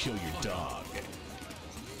home and kill your dog.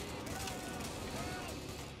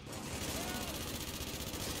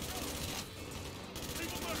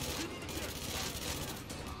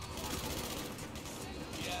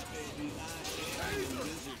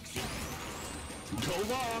 Go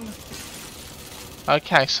long.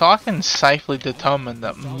 Okay, so I can safely determine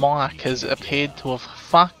that Mike has appeared to have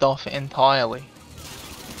fucked off entirely.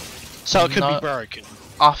 So it could No. be broken.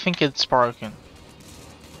 I think it's broken.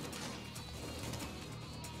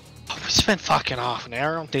 We spent fucking half an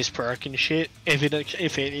hour on this broken shit. If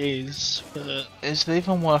it is, but Is it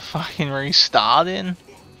even worth fucking restarting?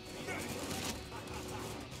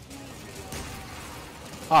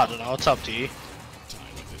 I don't know. It's up to you. Die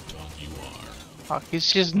with the dog you are. Fuck,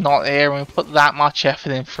 he's just not here and we put that much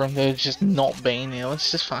effort in for him to just not being here.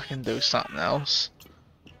 Let's just fucking do something else.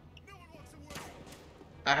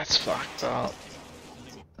 That's fucked up.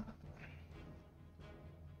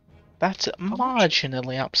 That's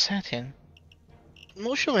marginally upsetting. I'm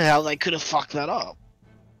not sure how they could have fucked that up.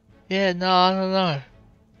 Yeah, no, I don't know.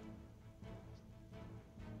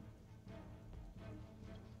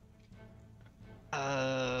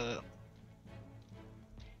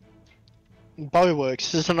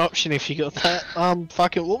 Bowworks is an option if you got that.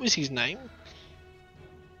 Fucking, what was his name?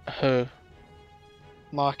 Who?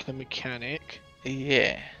 Mark the Mechanic.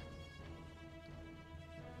 Yeah.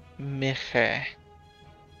 Miche.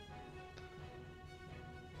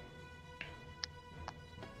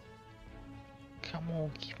 Come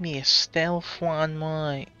on, give me a stealth one,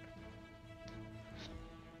 mate.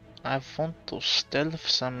 I want to stealth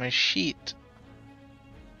some shit.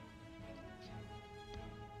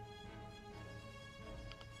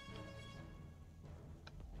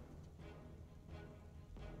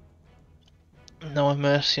 No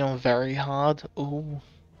mercy on very hard. Ooh.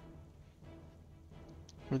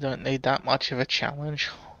 We don't need that much of a challenge.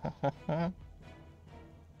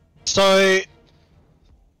 So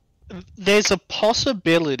there's a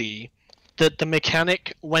possibility that the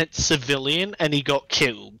mechanic went civilian and he got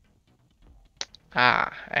killed.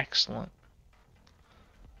 Ah, excellent.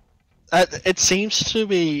 It seems to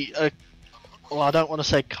be a, well, I don't want to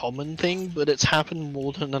say common thing, but it's happened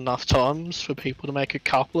more than enough times for people to make a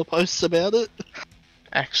couple of posts about it.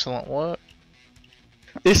 Excellent work.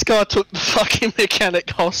 This guy took the fucking mechanic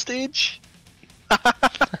hostage.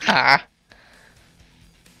 Ha!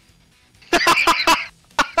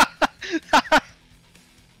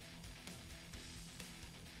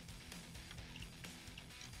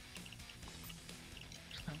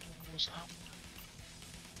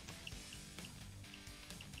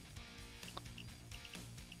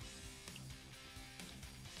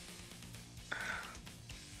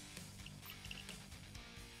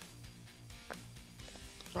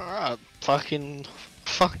 Alright, fucking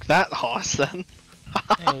fuck that heist then.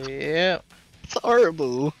 Yep. It's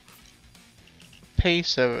horrible.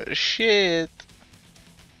 Piece of shit.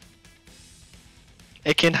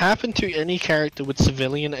 It can happen to any character with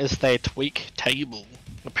civilian as their tweak table,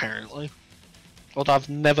 apparently. Although I've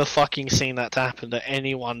never fucking seen that happen to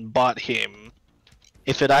anyone but him.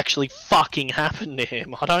 If it actually fucking happened to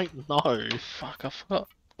him, I don't know. Fuck, I forgot.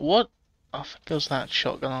 What? I think it was that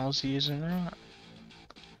shotgun I was using, right?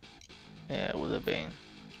 Yeah, it would have been.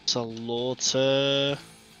 Slaughterhouse.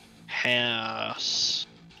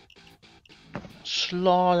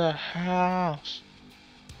 Slaughterhouse.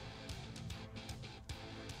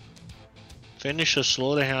 Finish a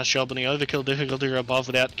slaughterhouse job on the overkill difficulty or above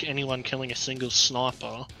without anyone killing a single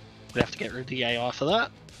sniper. We'd have to get rid of the AI for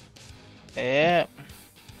that. Yep.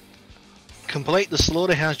 Complete the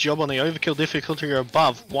slaughterhouse job on the overkill difficulty or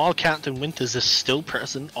above while Captain Winters is still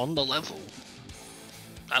present on the level.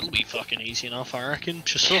 That'll be fucking easy enough, I reckon.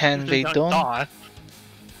 Just so Can be don't done.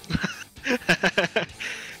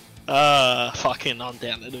 Die. Fucking I'm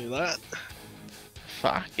down to do that.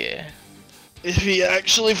 Fuck yeah. If he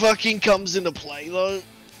actually fucking comes into play though,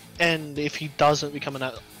 and if he doesn't become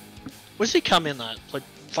an... Where's he come in at? Like,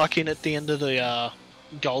 fucking at the end of the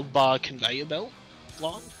gold bar conveyor belt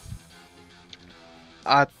line?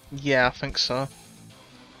 Yeah, I think so.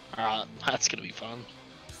 Alright, that's gonna be fun.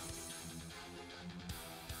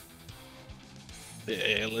 Yeah,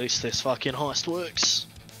 at least this fucking heist works.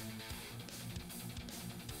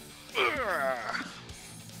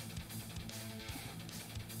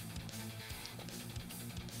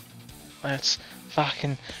 Let's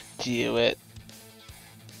fucking do it.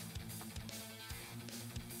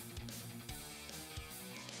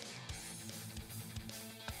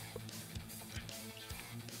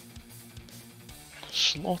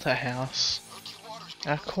 Slaughterhouse.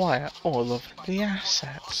 Acquire all of the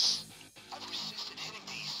assets.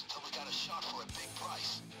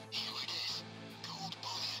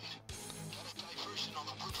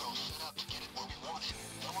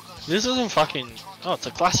 This isn't fucking... Oh, it's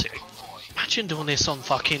a classic. Imagine doing this on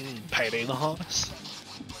fucking Payday the Heist.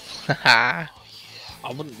 Haha.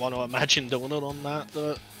 I wouldn't want to imagine doing it on that,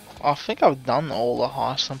 but... I think I've done all the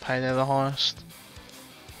heists on Payday the Heist.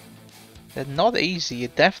 They're not easy, you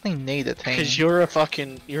definitely need a team. Because you're a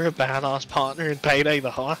badass partner in Payday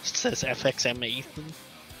the Heist, says FXM Ethan.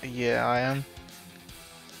 Yeah, I am.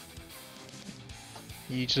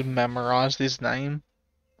 You just memorized his name.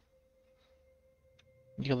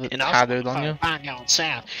 You got it tattooed on you. Going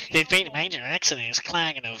south. There's been a major accident, it's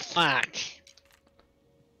clanging of fuck.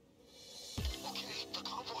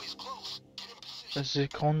 The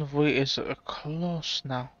convoy is close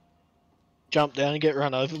now. Jump down and get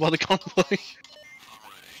run over by the convoy.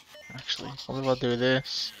 Actually, what if I do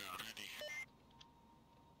this?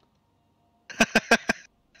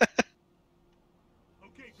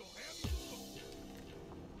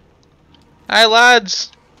 Hey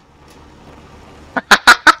lads!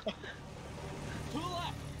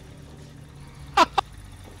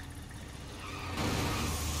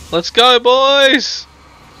 Let's go, boys!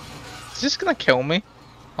 Is this gonna kill me?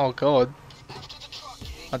 Oh god.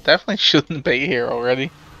 I definitely shouldn't be here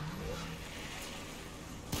already.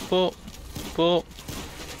 But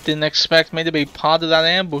didn't expect me to be part of that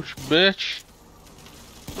ambush, bitch.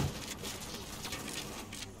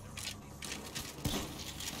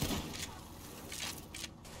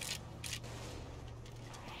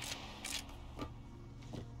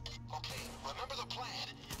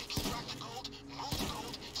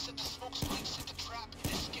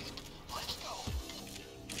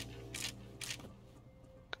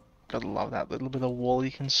 Gotta love that little bit of wall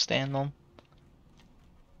you can stand on.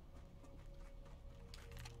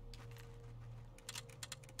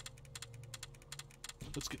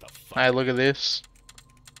 Let's get the fuck. Hey, look at this.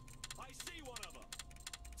 I see one of them.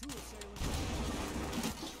 Two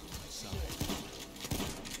assailants.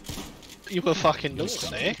 You were fucking doing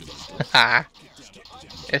there. Haha.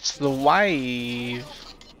 It's the wave.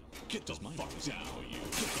 Get the fuck down, you.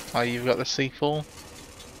 Oh, you've got the C4?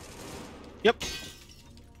 Yep.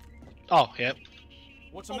 Oh, yep.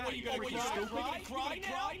 What's the matter? You gonna cry? Cry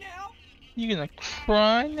now? You gonna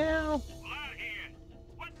cry now?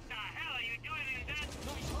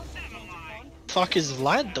 Fuck is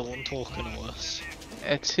lad doing talking to us?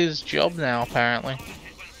 It's his job now, apparently.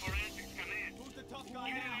 Who's the tough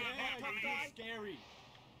guy now? Yeah, tough guy. Scary.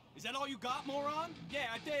 Is that all you got, moron? Yeah,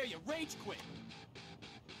 I dare you. Rage quit.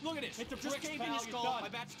 Look at this. Hit the bricks, just caved in your skull. My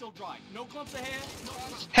bat's still dry. No clumps of hair.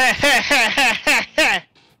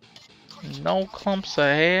 No clumps of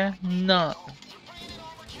hair, none.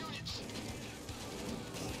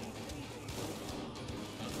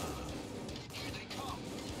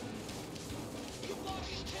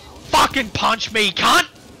 Fucking punch me, cunt!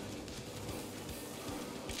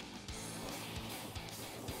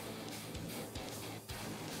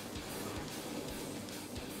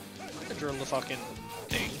 Drill the fucking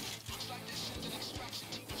thing.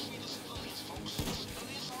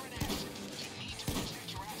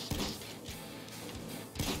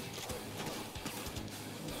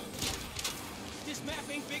 This map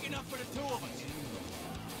ain't big enough for the two of us.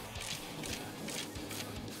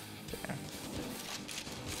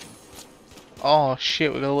 Oh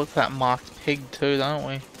shit, we gotta look at that marked pig too, don't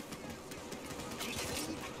we?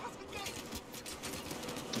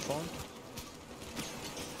 Fine.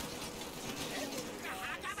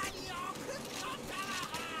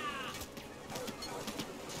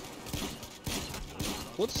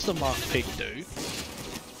 What's the marked pig do?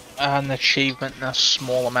 An achievement and a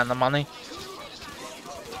small amount of money.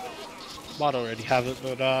 Might already have it,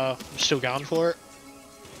 but I'm still going for it.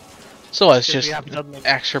 So it's Because just we haven't done an the-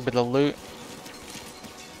 extra bit of loot.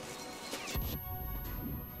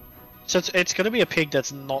 So it's gonna be a pig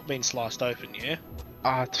that's not been sliced open, yeah?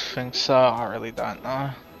 I think so, I really don't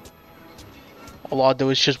know. All I do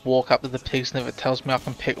is just walk up to the pigs, and if it tells me I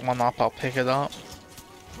can pick one up, I'll pick it up.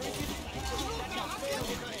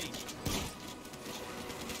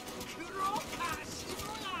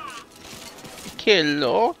 Que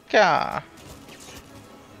loca!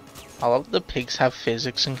 I love that the pigs have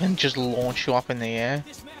physics and can just launch you up in the air.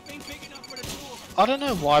 This map ain't big enough for the two of us. I don't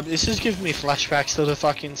know why, but this is giving me flashbacks to the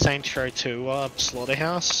fucking Saints Row 2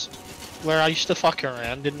 slaughterhouse, where I used to fuck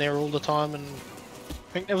around in there all the time, and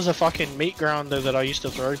I think there was a fucking meat grinder that I used to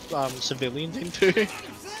throw civilians into.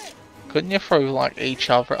 Couldn't you throw like each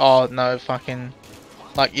other? Oh no, fucking.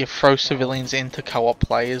 Like you throw civilians into co-op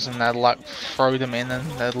players and they'll like throw them in and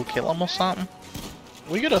that'll kill them or something?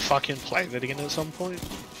 We gotta fucking play that again at some point.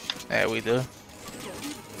 Yeah, we do.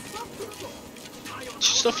 It's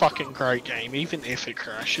just a fucking great game, even if it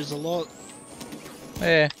crashes a lot.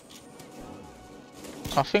 Yeah.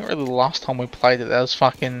 I think really the last time we played it, that was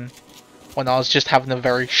fucking when I was just having a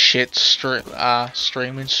very shit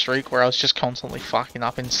streaming streak where I was just constantly fucking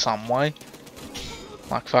up in some way.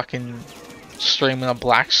 Like fucking streaming a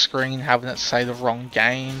black screen, having it say the wrong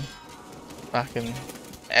game. Fucking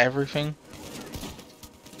everything.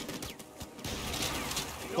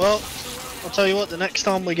 Well, I'll tell you what, the next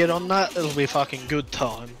time we get on that, it'll be a fucking good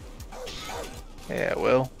time. Yeah, it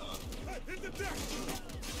will.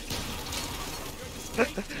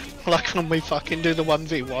 Like when we fucking do the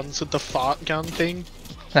 1v1s with the fart gun thing.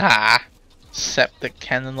 Haha. Septic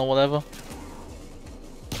cannon or whatever.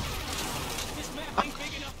 This map ain't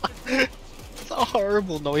big enough for the It's a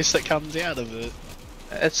horrible noise that comes out of it.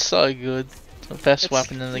 It's so good. It's the best It's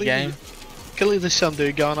weapon in the literally- game. Clearly there's some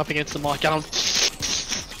dude going up against the mic going...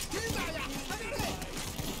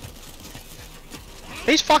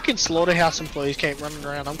 These fucking slaughterhouse employees keep running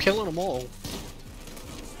around, I'm killing them all.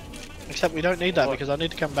 Except we don't need that because I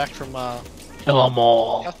need to come back from Kill 'em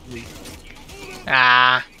all. custody.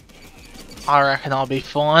 Ah. I reckon I'll be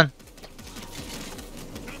fine.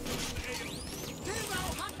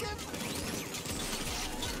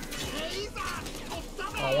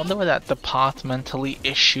 I wonder where that departmentally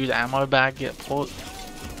issued ammo bag get put.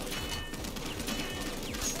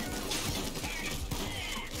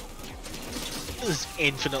 This is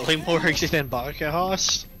infinitely more easy than Barker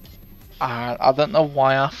House. I don't know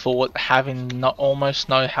why I thought having almost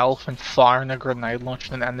no health and firing a grenade launcher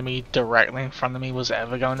at an enemy directly in front of me was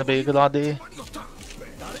ever going to be a good idea.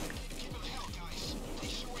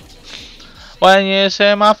 When you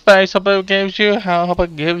see my face, I hope it gives you hell, hope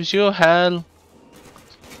it gives you hell.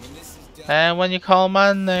 When this is And when you call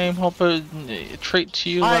my name, hope it treats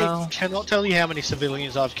you I well. cannot tell you how many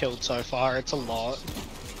civilians I've killed so far. It's a lot.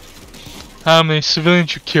 How many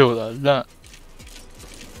civilians you killed? A lot.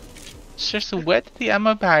 Seriously, where did the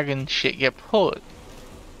ammo bag and shit get put?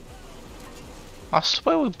 I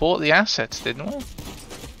swear we bought the assets, didn't we?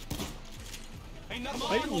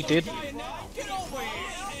 Maybe we did.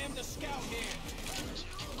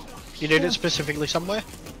 You need it specifically somewhere?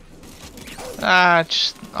 I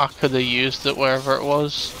could have used it wherever it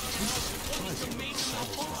was.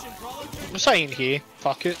 I'm saying here.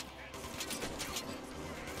 Fuck it.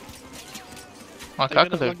 Like I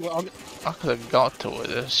could have got to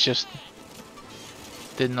it. It's just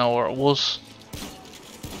didn't know where it was.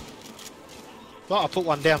 Well, I'll put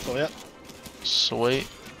one down for you. Sweet.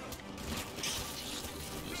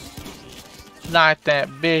 Light that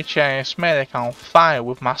bitch ass medic on fire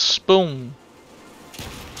with my spoon.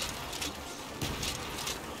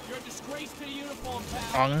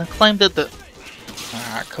 I'm gonna claim that the.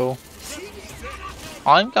 Alright, cool.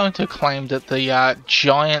 I'm going to claim that the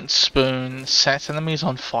giant spoon sets enemies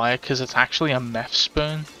on fire because it's actually a meth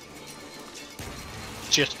spoon.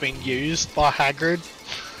 Just been used by Hagrid.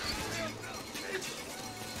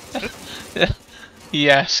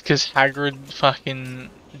 Yes, because Hagrid fucking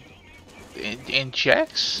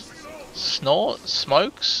injects, snorts,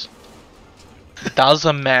 smokes, does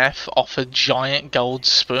a meth off a giant gold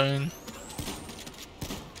spoon.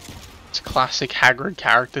 It's a classic Hagrid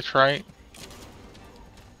character trait.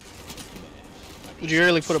 Would you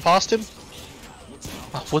really put it past him?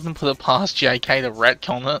 I wouldn't put it past JK to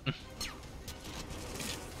retcon it.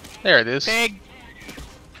 There it is. Pig!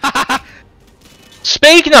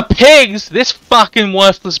 Speaking of pigs, this fucking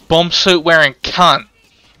worthless bomb suit wearing cunt.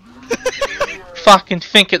 Fucking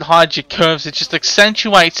think it hides your curves, it just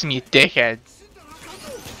accentuates them, you dickhead.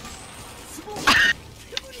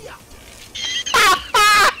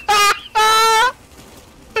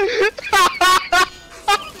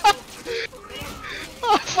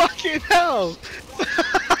 Oh, fucking hell!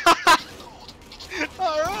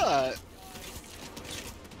 Alright.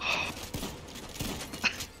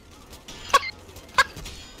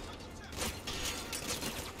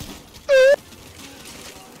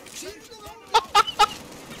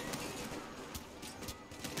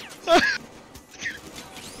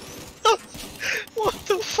 What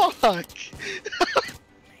the fuck?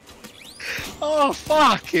 Oh,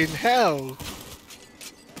 fucking hell.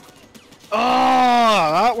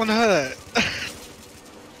 Oh, that one hurt.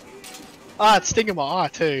 Ah, it's stinging my eye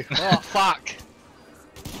too. Oh, fuck.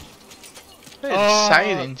 Didn't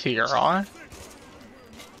say it into your eye.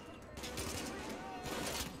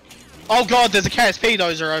 Oh god, there's a KSP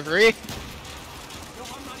dozer over here.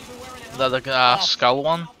 The skull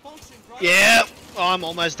one. Yep. Oh, I'm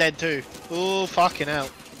almost dead too. Oh, fucking hell.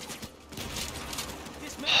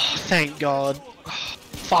 Thank god.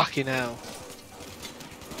 Fucking hell.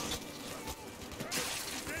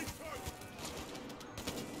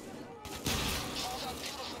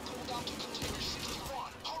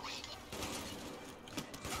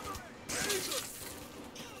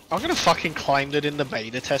 I'm gonna fucking claim that in the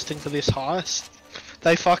beta testing for this heist,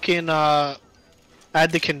 they fucking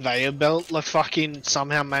had the conveyor belt, like fucking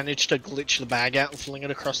somehow managed to glitch the bag out and fling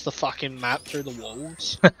it across the fucking map through the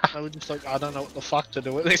walls. I was just like, I don't know what the fuck to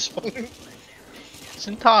do at this point. It's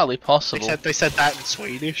entirely possible. They said that in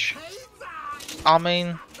Swedish. I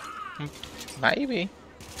mean, maybe.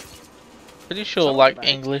 Pretty sure like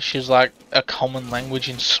English is like a common language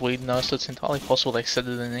in Sweden though, so it's entirely possible they said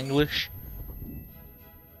it in English.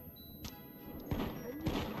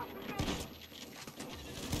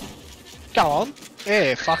 Go on.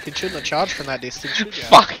 Yeah, fucking shouldn't have charged from that distance, should you?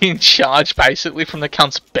 Fucking charge basically from the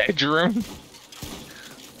cunt's bedroom.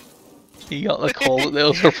 He got the call that there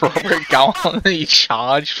was a robbery going on and he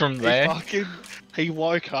charged from there. He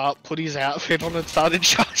woke up, put his outfit on and started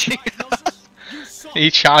charging. He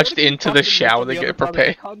charged into the shower to get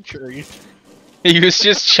prepared. He was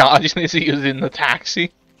just charging as he was in the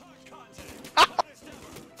taxi.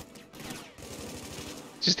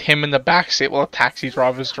 Just him in the backseat while the taxi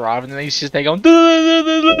driver's driving, and he's just there going.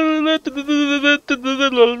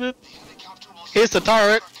 Here's the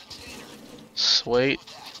turret. Sweet.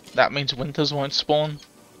 That means winters won't spawn.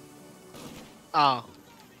 Ah.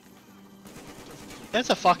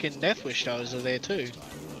 There's a fucking Death Wish dozer there too.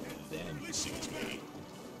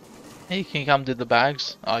 Hey, you can come do the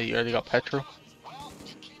bags. Oh, you already got petrol.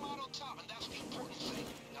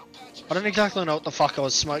 I don't exactly know what the fuck I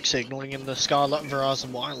was smoke signaling in the Scarlet and Verizon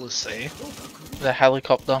Wireless there. The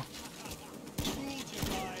helicopter.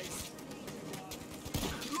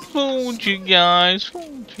 Fooled you guys,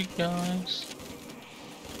 fooled you guys.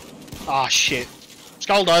 Ah, shit.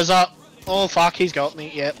 Skulldozer. Oh, fuck, he's got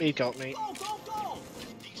me. Yep, he got me. Go, go, go!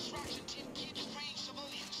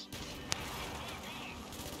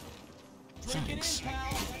 Drink it in, Thanks. pal.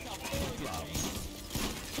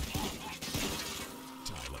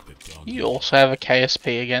 Die like a dog. You also have a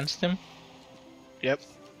KSP against him? Yep.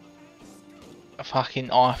 A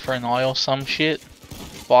fucking eye for an eye or some shit?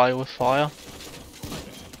 Fire with fire?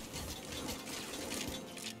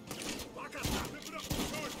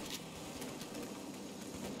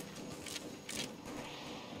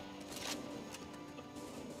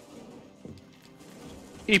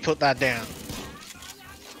 He put that down.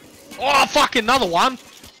 Oh, fuck, another one!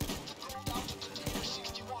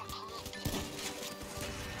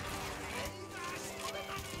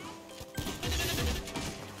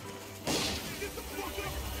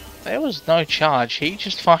 There was no charge, he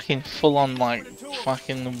just fucking full on like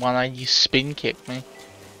fucking 180 spin kicked me.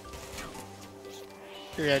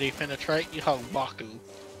 You ready to penetrate? You whole buckle.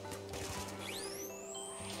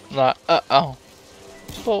 Like, oh.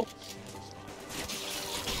 Oh.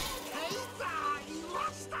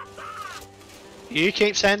 You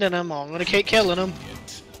keep sending them, I'm gonna keep killing them.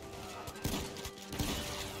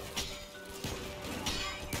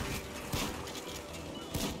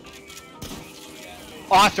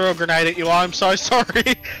 I threw a grenade at you, I'm so sorry.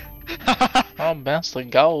 Oh, bounced the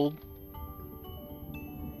gold.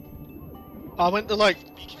 I went to like,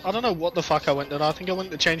 I don't know what the fuck I went to. I think I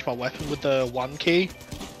went to change my weapon with the 1 key.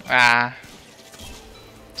 Ah.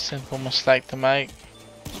 Simple mistake to make.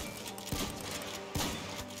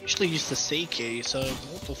 Usually use the C key, so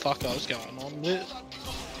what the fuck I was going on with?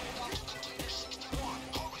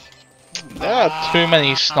 There are too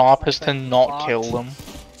many snipers to not kill them.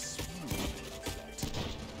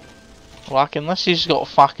 Like, unless you've got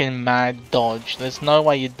fucking mad dodge, there's no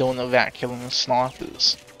way you're doing it without killing the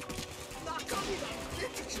snipers.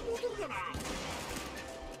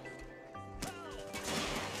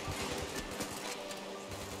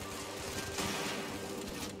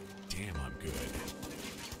 Damn, I'm good.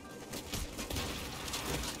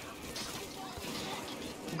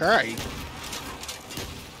 Great.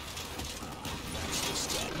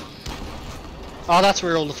 Oh, that's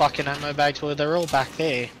where all the fucking ammo bags were. They're all back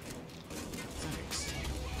there.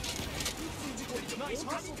 Nice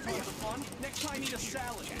hustle for the fun. Next time, eat a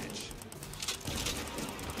salad.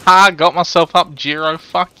 Ha, got myself up, Jiro,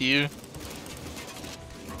 fuck you.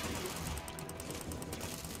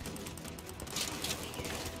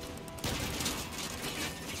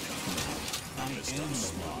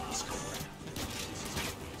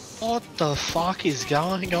 What the fuck is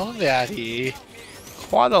going on out here?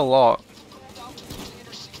 Quite a lot.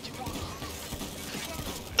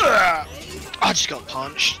 Ugh. I just got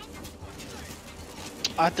punched.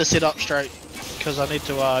 I had to sit up straight because I need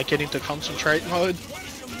to get into concentrate mode.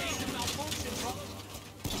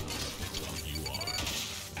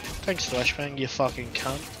 Thanks, Flashbang, you fucking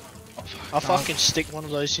cunt. I'll fucking stick one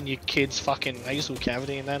of those in your kid's fucking nasal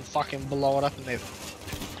cavity and then fucking blow it up in there.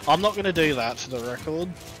 I'm not gonna do that for the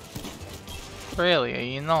record. Really, are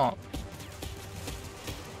you not?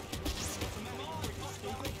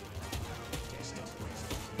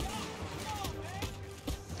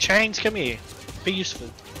 Chains, come here. Be useful.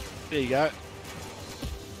 There you go.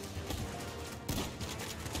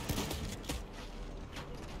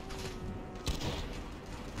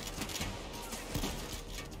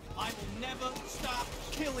 I will never stop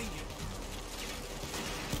killing you.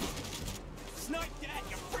 Snipe that,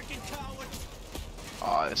 you freaking coward!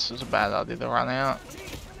 Oh, this is a bad idea to run out.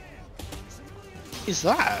 Is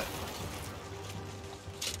that?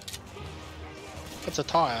 That's a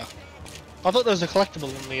tire. I thought there was a collectible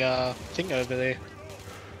in the thing over there.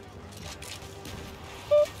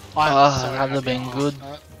 That'd have been good.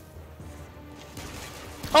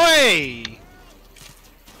 Hey!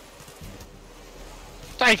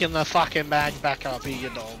 Taking the fucking badge back up here, you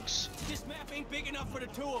dogs. This map ain't big enough for the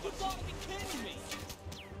two of us. You gotta be kidding me!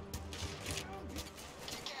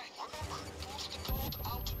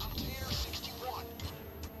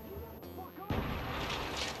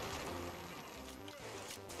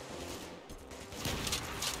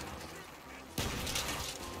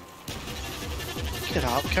 Get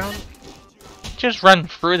up, cunt. Just run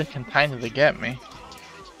through the container to get me.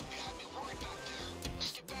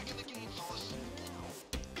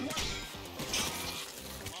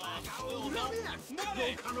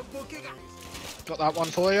 Got that one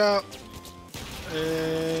for you.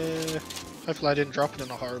 Hopefully I didn't drop it in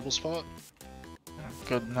a horrible spot.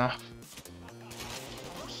 Good enough.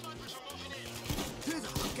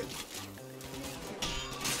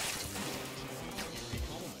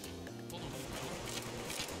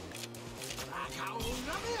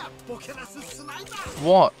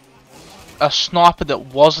 What? A sniper that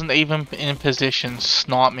wasn't even in position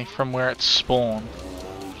sniped me from where it spawned.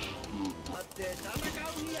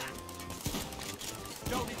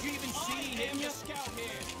 Yo, did you even see him? Your scout here.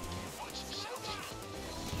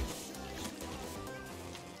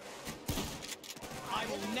 I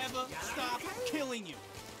will never stop killing you.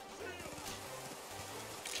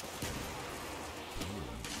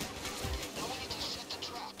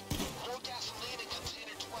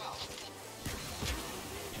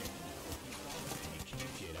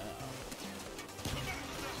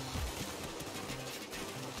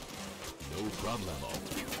 No problemo.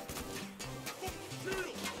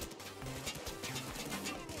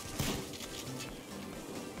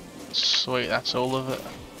 Sweet, that's all of it.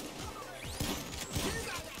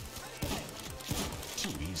 Too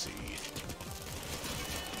easy.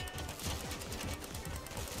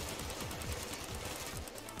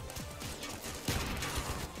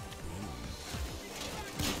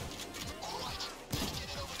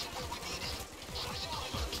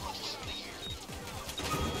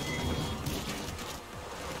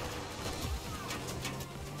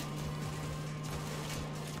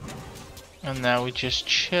 And now we just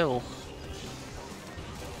chill.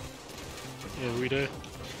 Yeah, we do.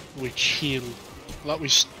 We chill. Like we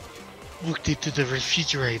looked into the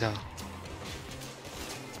refrigerator.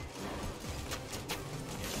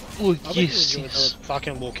 Oh I bet yes, you enjoy yes. the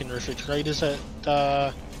fucking walk-in refrigerators at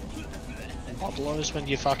Buffalo's when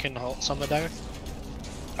you fucking hot summer day.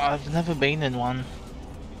 I've never been in one.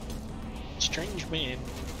 Strange man.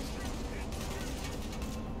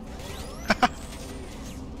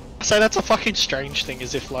 I say that's a fucking strange thing,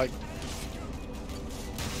 as if like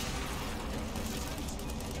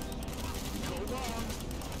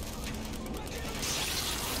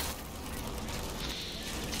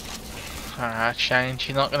Alright, Change,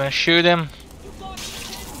 you're not gonna shoot him? You gotta be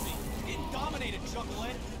kidding me. Getting dominated,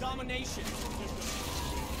 Chucklehead. Domination.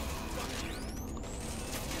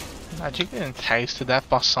 Imagine getting tased to death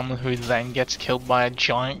by someone who then gets killed by a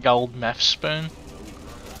giant gold meth spoon.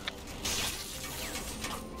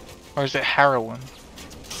 Or is it heroin?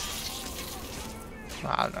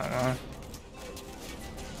 I don't know.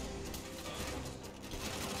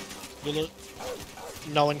 will it?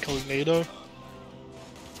 No incognito.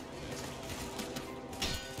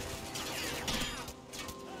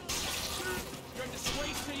 You're a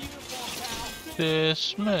disgrace to the uniform, pal.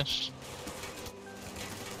 Dismissed.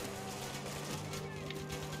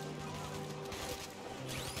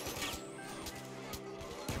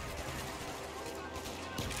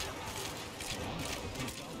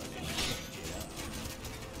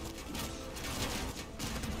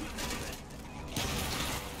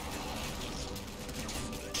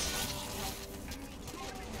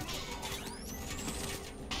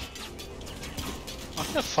 I'm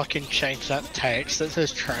gonna fucking change that text that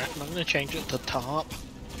says trap and I'm gonna change it to top.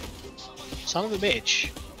 Son of a bitch.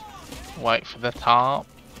 Wait for the top.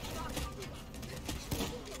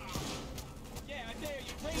 Yeah, I dare you.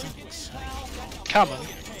 Raise your hand, pal. Come on.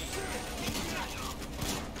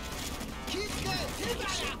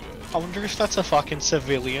 I wonder if that's a fucking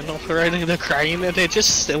civilian operating the crane and they're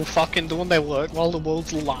just still fucking doing their work while the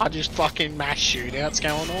world's largest fucking mass shootout's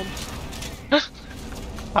going on.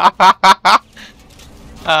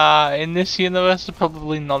 In this universe, it's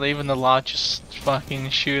probably not even the largest fucking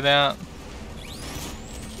shootout.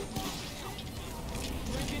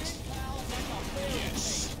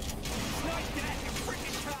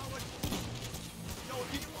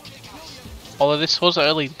 Although this was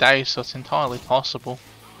early days, so it's entirely possible.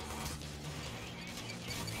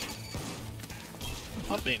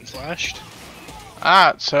 I'm being flashed.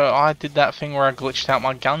 Ah, so I did that thing where I glitched out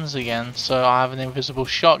my guns again, so I have an invisible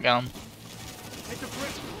shotgun.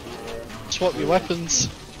 Swap your weapons.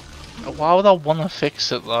 Why would I want to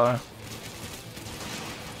fix it though?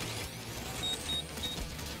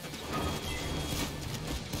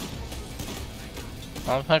 I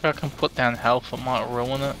don't think I can put down health, it might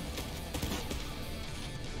ruin it.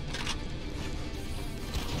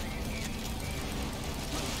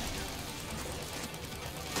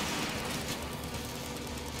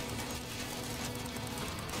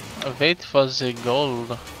 Wait for the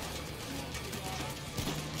gold.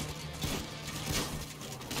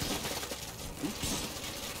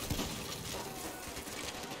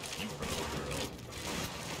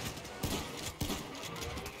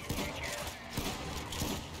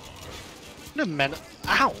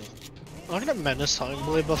 Ow! I'm gonna menace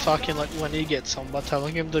Homeboy by fucking like when he gets on by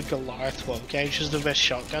telling him the Goliath 12 gauge is the best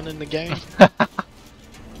shotgun in the game.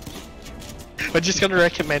 We're just gonna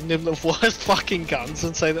recommend him the worst fucking guns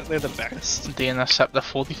and say that they're the best. The Interceptor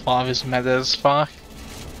 45 is meta as fuck.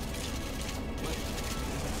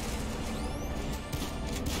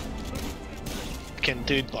 Fucking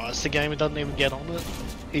dude buys the game and doesn't even get on it.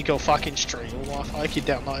 He got fucking stream or Wi-Fi. He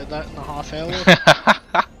downloaded that in a half hour.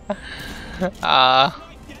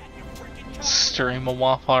 Streamer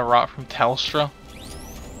Wi-Fi right from Telstra.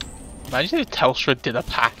 Imagine if Telstra did a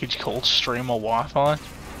package called Streamer Wi-Fi.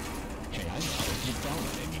 Hey, I know your phone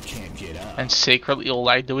and you can't get up. And secretly all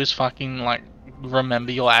they do is fucking like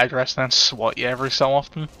remember your address and then swat you every so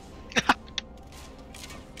often.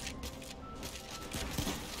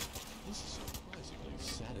 This is surprisingly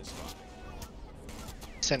satisfying.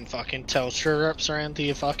 Send fucking Telstra reps around to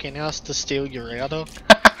your fucking house to steal your router.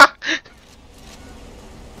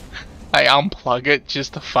 They unplug it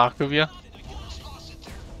just to fuck with you.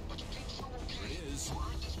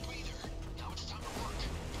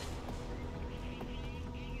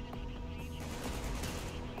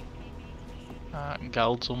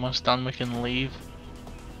 Gold's almost done, we can leave.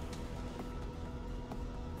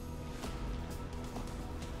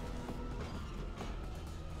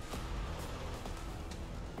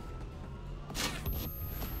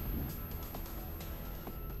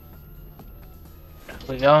 There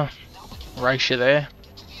we go. Race you there.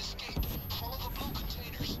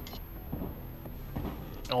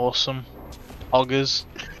 Awesome. Hoggers.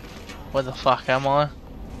 Where the fuck am I?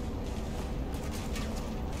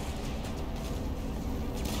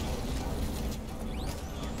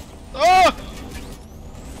 Oh!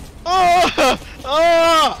 Oh!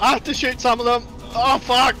 Oh! I have to shoot some of them. Oh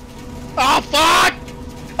fuck! Oh fuck!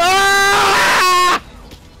 Ah!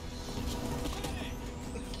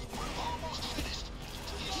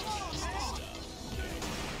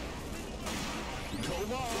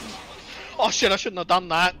 Oh shit! I shouldn't have done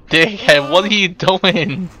that. Dickhead, what are you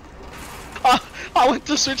doing? I went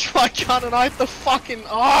to switch my gun and I hit the fucking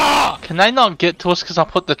ah! Can they not get to us because I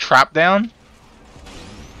put the trap down?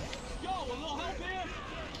 Yo, a little help here?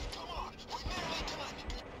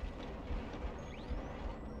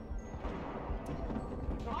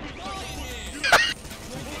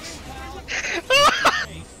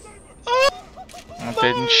 I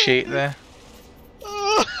didn't cheat there.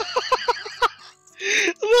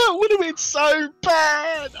 That would have been so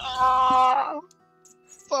bad. Oh,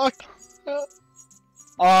 fuck.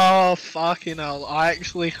 Oh fucking hell! I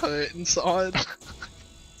actually hurt inside.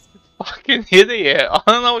 Fucking idiot! I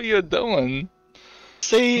don't know what you're doing.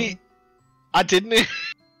 See, I didn't.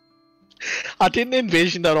 I didn't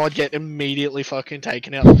envision that I'd get immediately fucking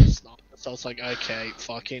taken out with the sniper. So I was like, okay,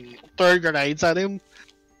 fucking throw grenades at him,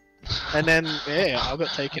 and then yeah, I got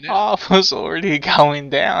taken out. I was already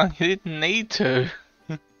going down. You didn't need to.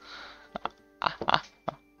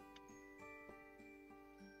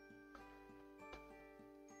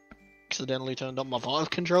 Accidentally turned on my Vive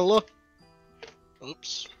controller.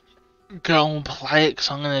 Oops. Go and play it,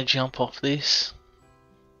 'cause I'm gonna jump off this.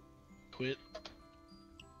 Quit.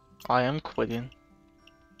 I am quitting.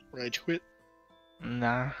 Rage quit.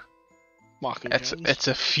 Nah. Michael It's Jones. it's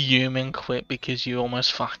a fuming quit because you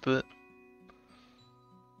almost fucked it.